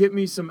go and get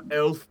me some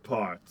elf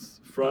parts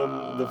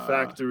from the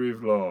factory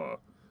floor,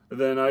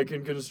 then I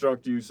can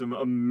construct you some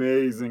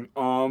amazing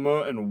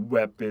armor and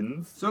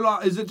weapons. So,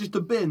 like, is it just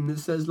a bin that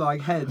says, like,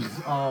 heads,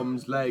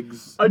 arms,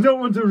 legs? I don't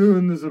want to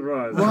ruin the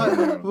surprise.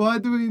 Why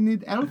do we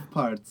need elf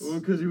parts? Well,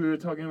 because we were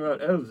talking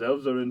about elves.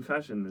 Elves are in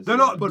fashion this They're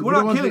year. not. But We're we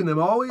don't not want killing to- them,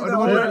 are we? I They're don't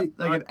want already-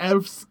 like an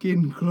elf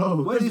skin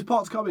clothes. Where are these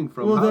pots coming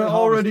from? Well, How they're are they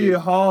already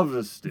harvested?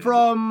 harvested.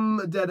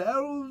 From dead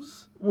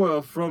elves?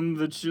 Well, from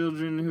the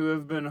children who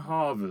have been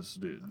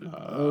harvested. They've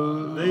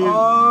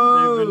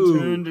Oh. been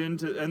turned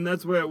into, and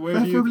that's where do you?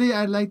 Preferably,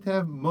 I'd like to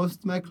have most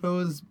of my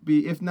clothes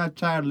be, if not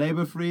child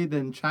labor free,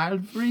 then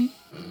child free.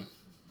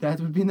 That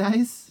would be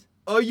nice.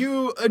 Are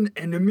you an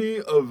enemy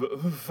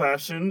of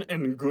fashion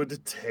and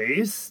good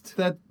taste?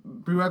 That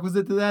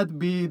prerequisite to that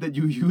be that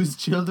you use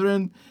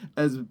children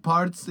as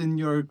parts in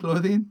your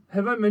clothing.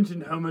 Have I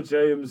mentioned how much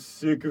I am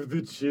sick of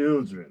the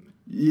children?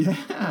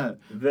 Yeah.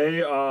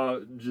 They are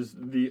just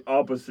the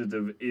opposite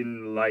of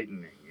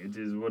enlightening. It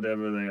is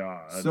whatever they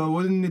are. So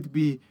wouldn't it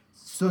be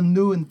so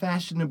new and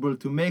fashionable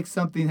to make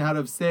something out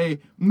of, say,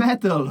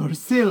 metal or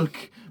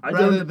silk, I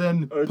rather don't-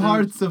 than I don't-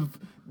 parts of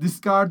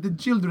discarded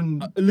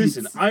children?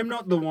 Listen, bits? I'm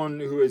not the one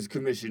who has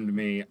commissioned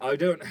me. I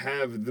don't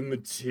have the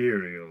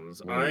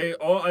materials.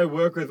 I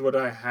work with what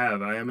I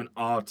have. I am an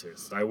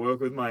artist. I work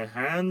with my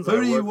hands.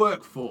 Who do you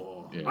work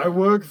for? Yeah. I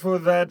work for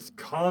that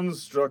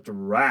construct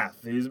Wrath.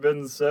 He's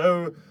been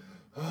so...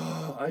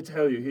 I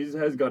tell you, he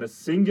has got a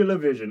singular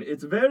vision.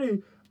 It's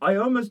very I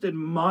almost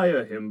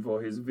admire him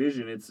for his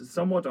vision. It's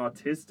somewhat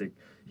artistic.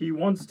 He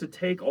wants to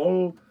take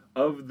all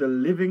of the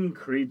living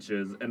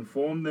creatures and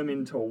form them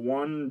into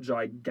one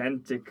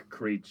gigantic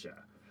creature.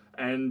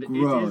 And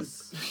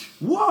Gross. it is...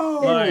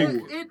 Whoa!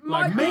 It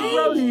might be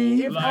gross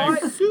if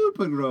like- I...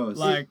 Super gross.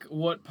 Like,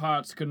 what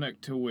parts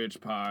connect to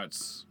which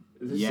parts?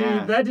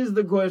 Yeah. See, that is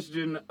the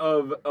question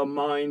of a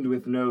mind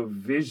with no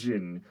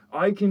vision.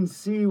 I can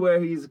see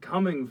where he's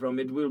coming from.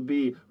 It will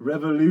be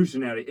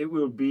revolutionary. It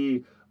will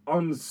be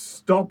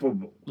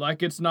unstoppable.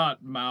 Like, it's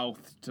not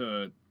mouth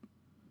to...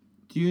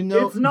 Do you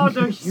know? It's not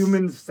a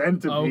human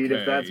centipede, if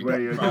Okay. that's where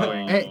you're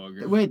going. Hey,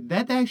 wait,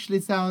 that actually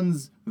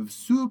sounds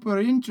super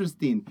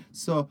interesting.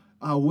 So,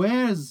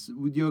 where's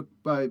your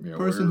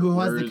person who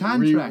has the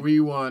contract? We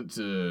want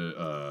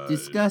to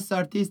Discuss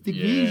artistic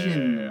yeah,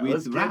 vision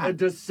Let's with get a Rat.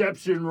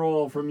 deception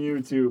roll from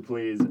you two,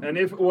 please. And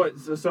if what?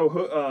 Window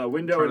Trying and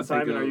to think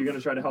Simon, are of- you going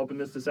to try to help in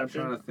this Trying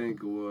deception? to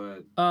think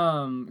what.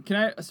 Can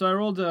I... So I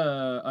rolled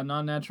a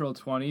non-natural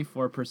 20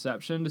 for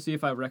perception to see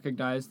if I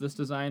recognize this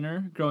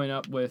designer. Growing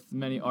up with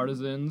many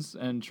artisans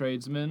and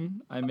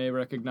tradesmen, I may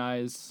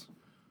recognize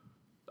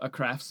a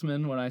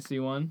craftsman when I see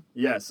one.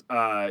 Yes.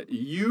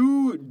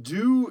 You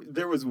do.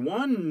 There was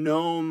one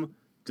gnome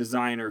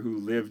designer who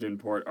lived in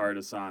Port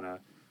Artisana,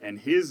 and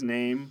his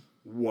name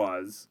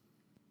was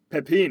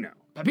Peppino.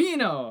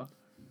 Peppino!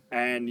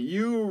 And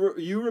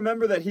you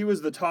remember that he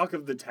was the talk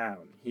of the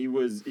town. He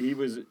was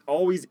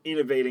always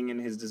innovating in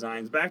his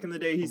designs. Back in the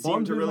day, he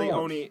seemed to really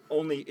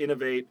only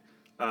innovate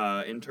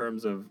in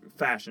terms of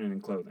fashion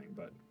and clothing.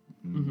 But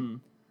Mm-hmm.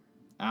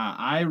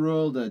 I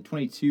rolled a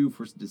 22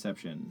 for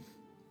deception.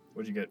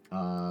 what'd you get?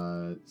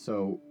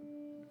 So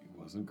it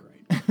wasn't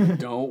great.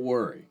 Don't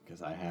worry,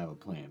 because I have a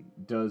plan.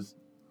 Does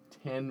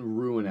 10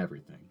 ruin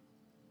everything?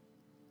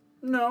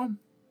 No,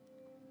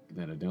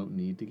 Then I don't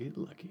need to get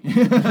lucky.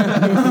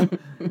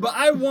 but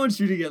I want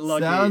you to get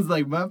lucky. Sounds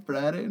like my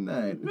Friday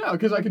night. No,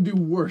 because I can do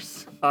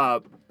worse.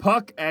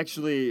 Puck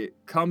actually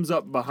comes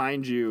up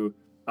behind you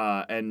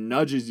and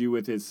nudges you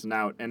with his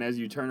snout, and as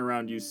you turn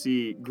around, you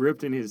see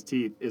gripped in his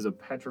teeth is a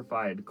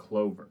petrified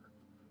clover.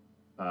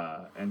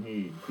 And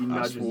he I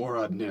nudges. swore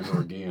I'd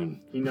never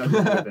again. He nudges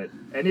with it,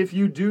 and if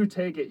you do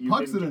take it,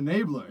 Puck's an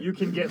enabler. you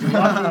can get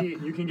lucky.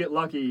 You can get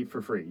lucky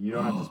for free. You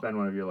don't have to spend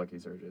one of your lucky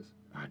surges.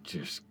 I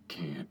just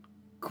can't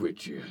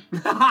quit you.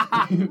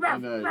 and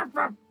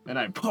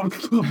I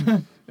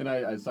and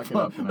I suck it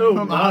up. And Oh,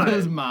 From my. out of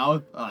his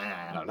mouth.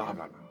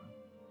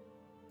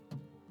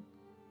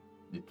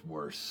 It's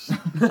worse.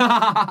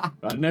 I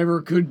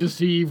never could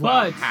deceive.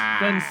 But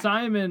then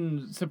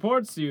Simon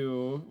supports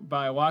you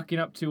by walking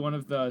up to one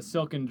of the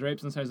silken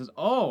drapes and says,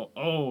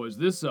 Oh, is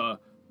this a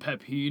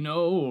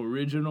Peppino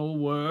original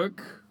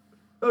work?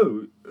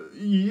 Oh,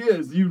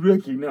 yes, you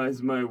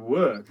recognize my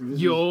work.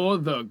 You're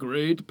the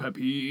great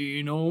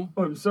Peppino.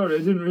 I'm sorry, I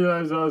didn't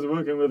realize I was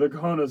working with a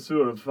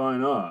connoisseur of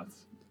fine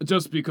arts.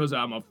 Just because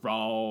I'm a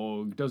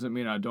frog doesn't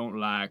mean I don't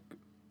like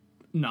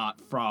not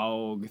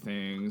frog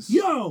things.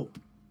 Yo!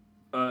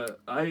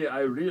 I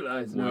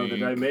realize now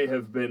that I Wink. may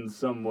have been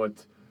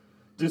somewhat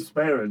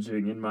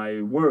disparaging in my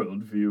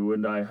worldview,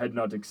 and I had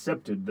not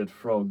accepted that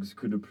frogs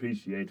could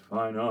appreciate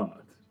fine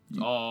art.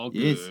 All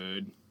Yes.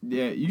 good.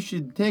 Yeah, you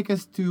should take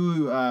us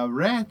to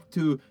Rat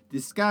to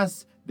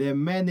discuss the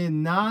many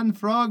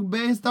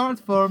non-frog-based art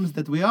forms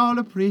that we all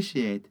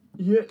appreciate.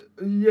 Yes,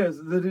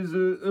 that is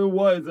a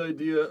wise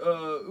idea.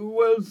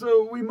 Well,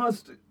 so we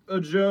must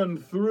adjourn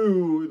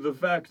through the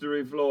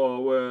factory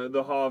floor where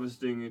the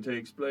harvesting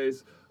takes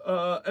place,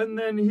 and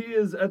then he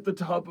is at the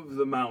top of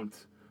the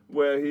mount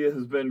where he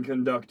has been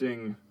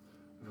conducting.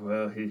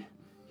 Well,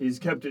 he's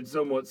kept it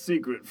somewhat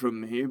secret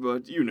from me,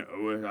 but you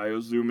know, I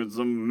assume it's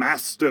a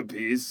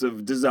masterpiece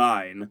of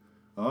design.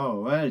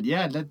 Oh well,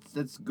 yeah.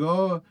 Let's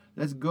go.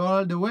 Let's go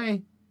all the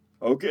way.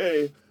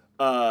 Okay.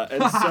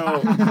 And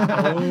so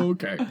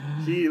Okay.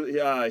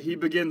 he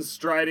begins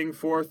striding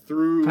forth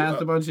through.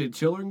 Past a bunch of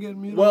children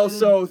getting mutilated? Well,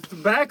 so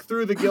back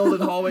through the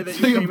gilded hallway that It's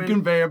you like came a in.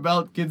 conveyor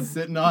belt, kids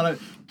sitting on it,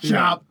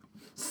 chop,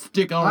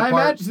 stick on I a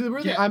part.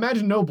 imagine, I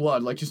imagine no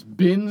blood, like just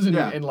bins and,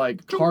 Yeah. and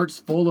like carts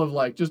full of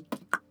like just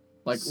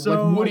like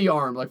Woody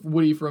arm, like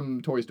Woody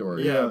from Toy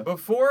Story. Yeah,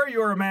 before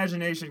your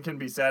imagination can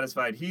be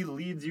satisfied, he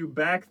leads you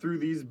back through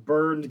these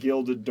burned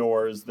gilded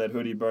doors that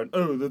Hoodie burned.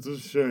 Oh, that's a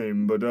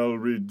shame, but I'll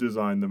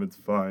redesign them. It's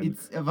fine.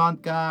 It's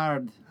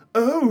avant-garde.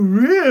 Oh,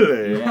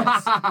 really?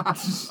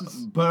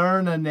 Yes.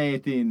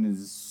 Burninating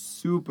is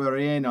super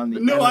in on the.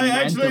 No, I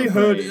elemental actually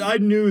heard. grade. I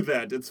knew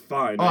that. It's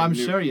fine. Oh, I I'm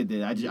knew- sure you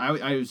did.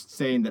 I was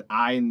saying that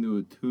I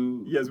knew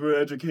too. Yes, we're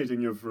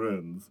educating your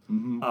friends.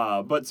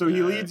 Mhm. But so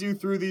he leads you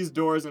through these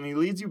doors, and he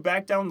leads you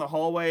back down the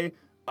hallway,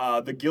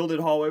 the gilded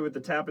hallway with the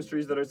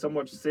tapestries that are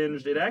somewhat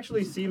singed. It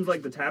actually seems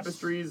like the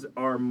tapestries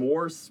are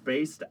more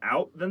spaced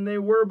out than they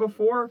were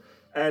before,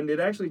 and it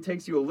actually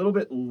takes you a little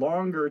bit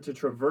longer to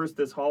traverse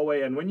this hallway.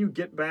 And when you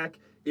get back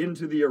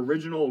into the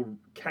original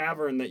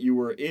cavern that you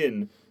were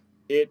in,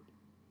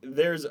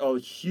 there's a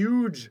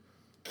huge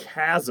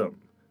chasm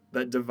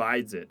that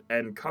divides it,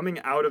 and coming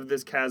out of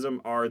this chasm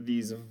are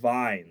these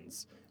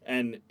vines.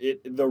 and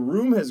the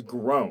room has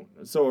grown.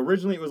 So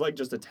originally it was like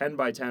just a 10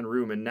 by 10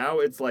 room, and now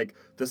it's like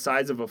the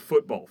size of a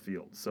football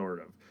field, sort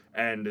of.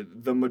 And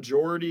the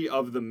majority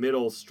of the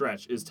middle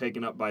stretch is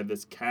taken up by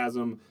this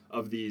chasm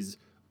of these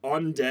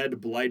undead,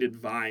 blighted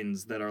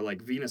vines that are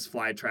like Venus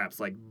flytraps,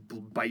 like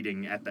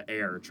biting at the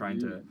air, trying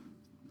to...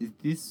 Is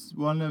this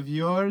one of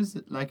yours?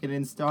 Like an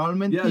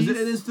installment Yeah, piece? is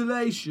it an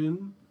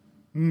installation?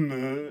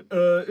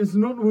 It's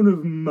not one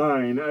of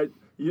mine.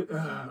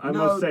 I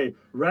must say,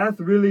 Wrath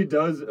really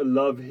does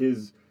love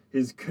his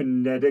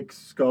kinetic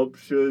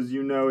sculptures,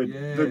 you know, the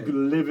Yeah.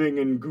 living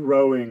and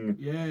growing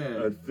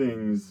Yeah.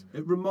 things.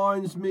 It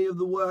reminds me of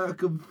the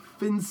work of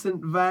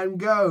Vincent van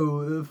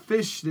Gogh, the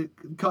fish that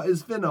cut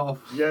his fin off.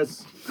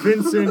 Yes,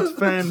 Vincent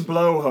van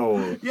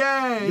Blowhole.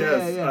 Yeah,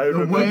 Yes, yeah. I The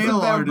remember. whale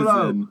Van Blow.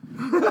 artisan.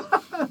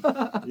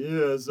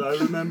 Yes, I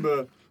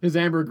remember. His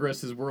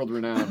ambergris is world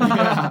renowned.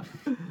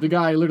 The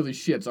guy literally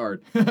shits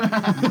art.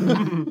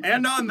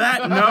 And on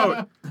that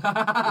note,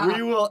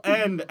 we will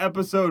end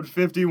episode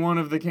 51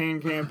 of the Kain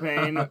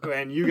Campaign,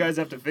 and you guys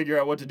have to figure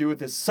out what to do with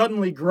this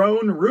suddenly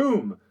grown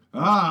room.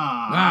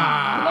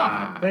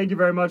 Thank you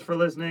very much for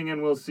listening,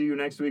 and we'll see you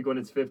next week when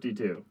it's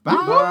 52.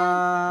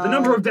 Bye. The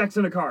number of decks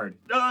in a card.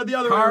 The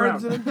other way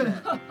Cards around. and a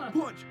deck.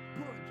 Punch.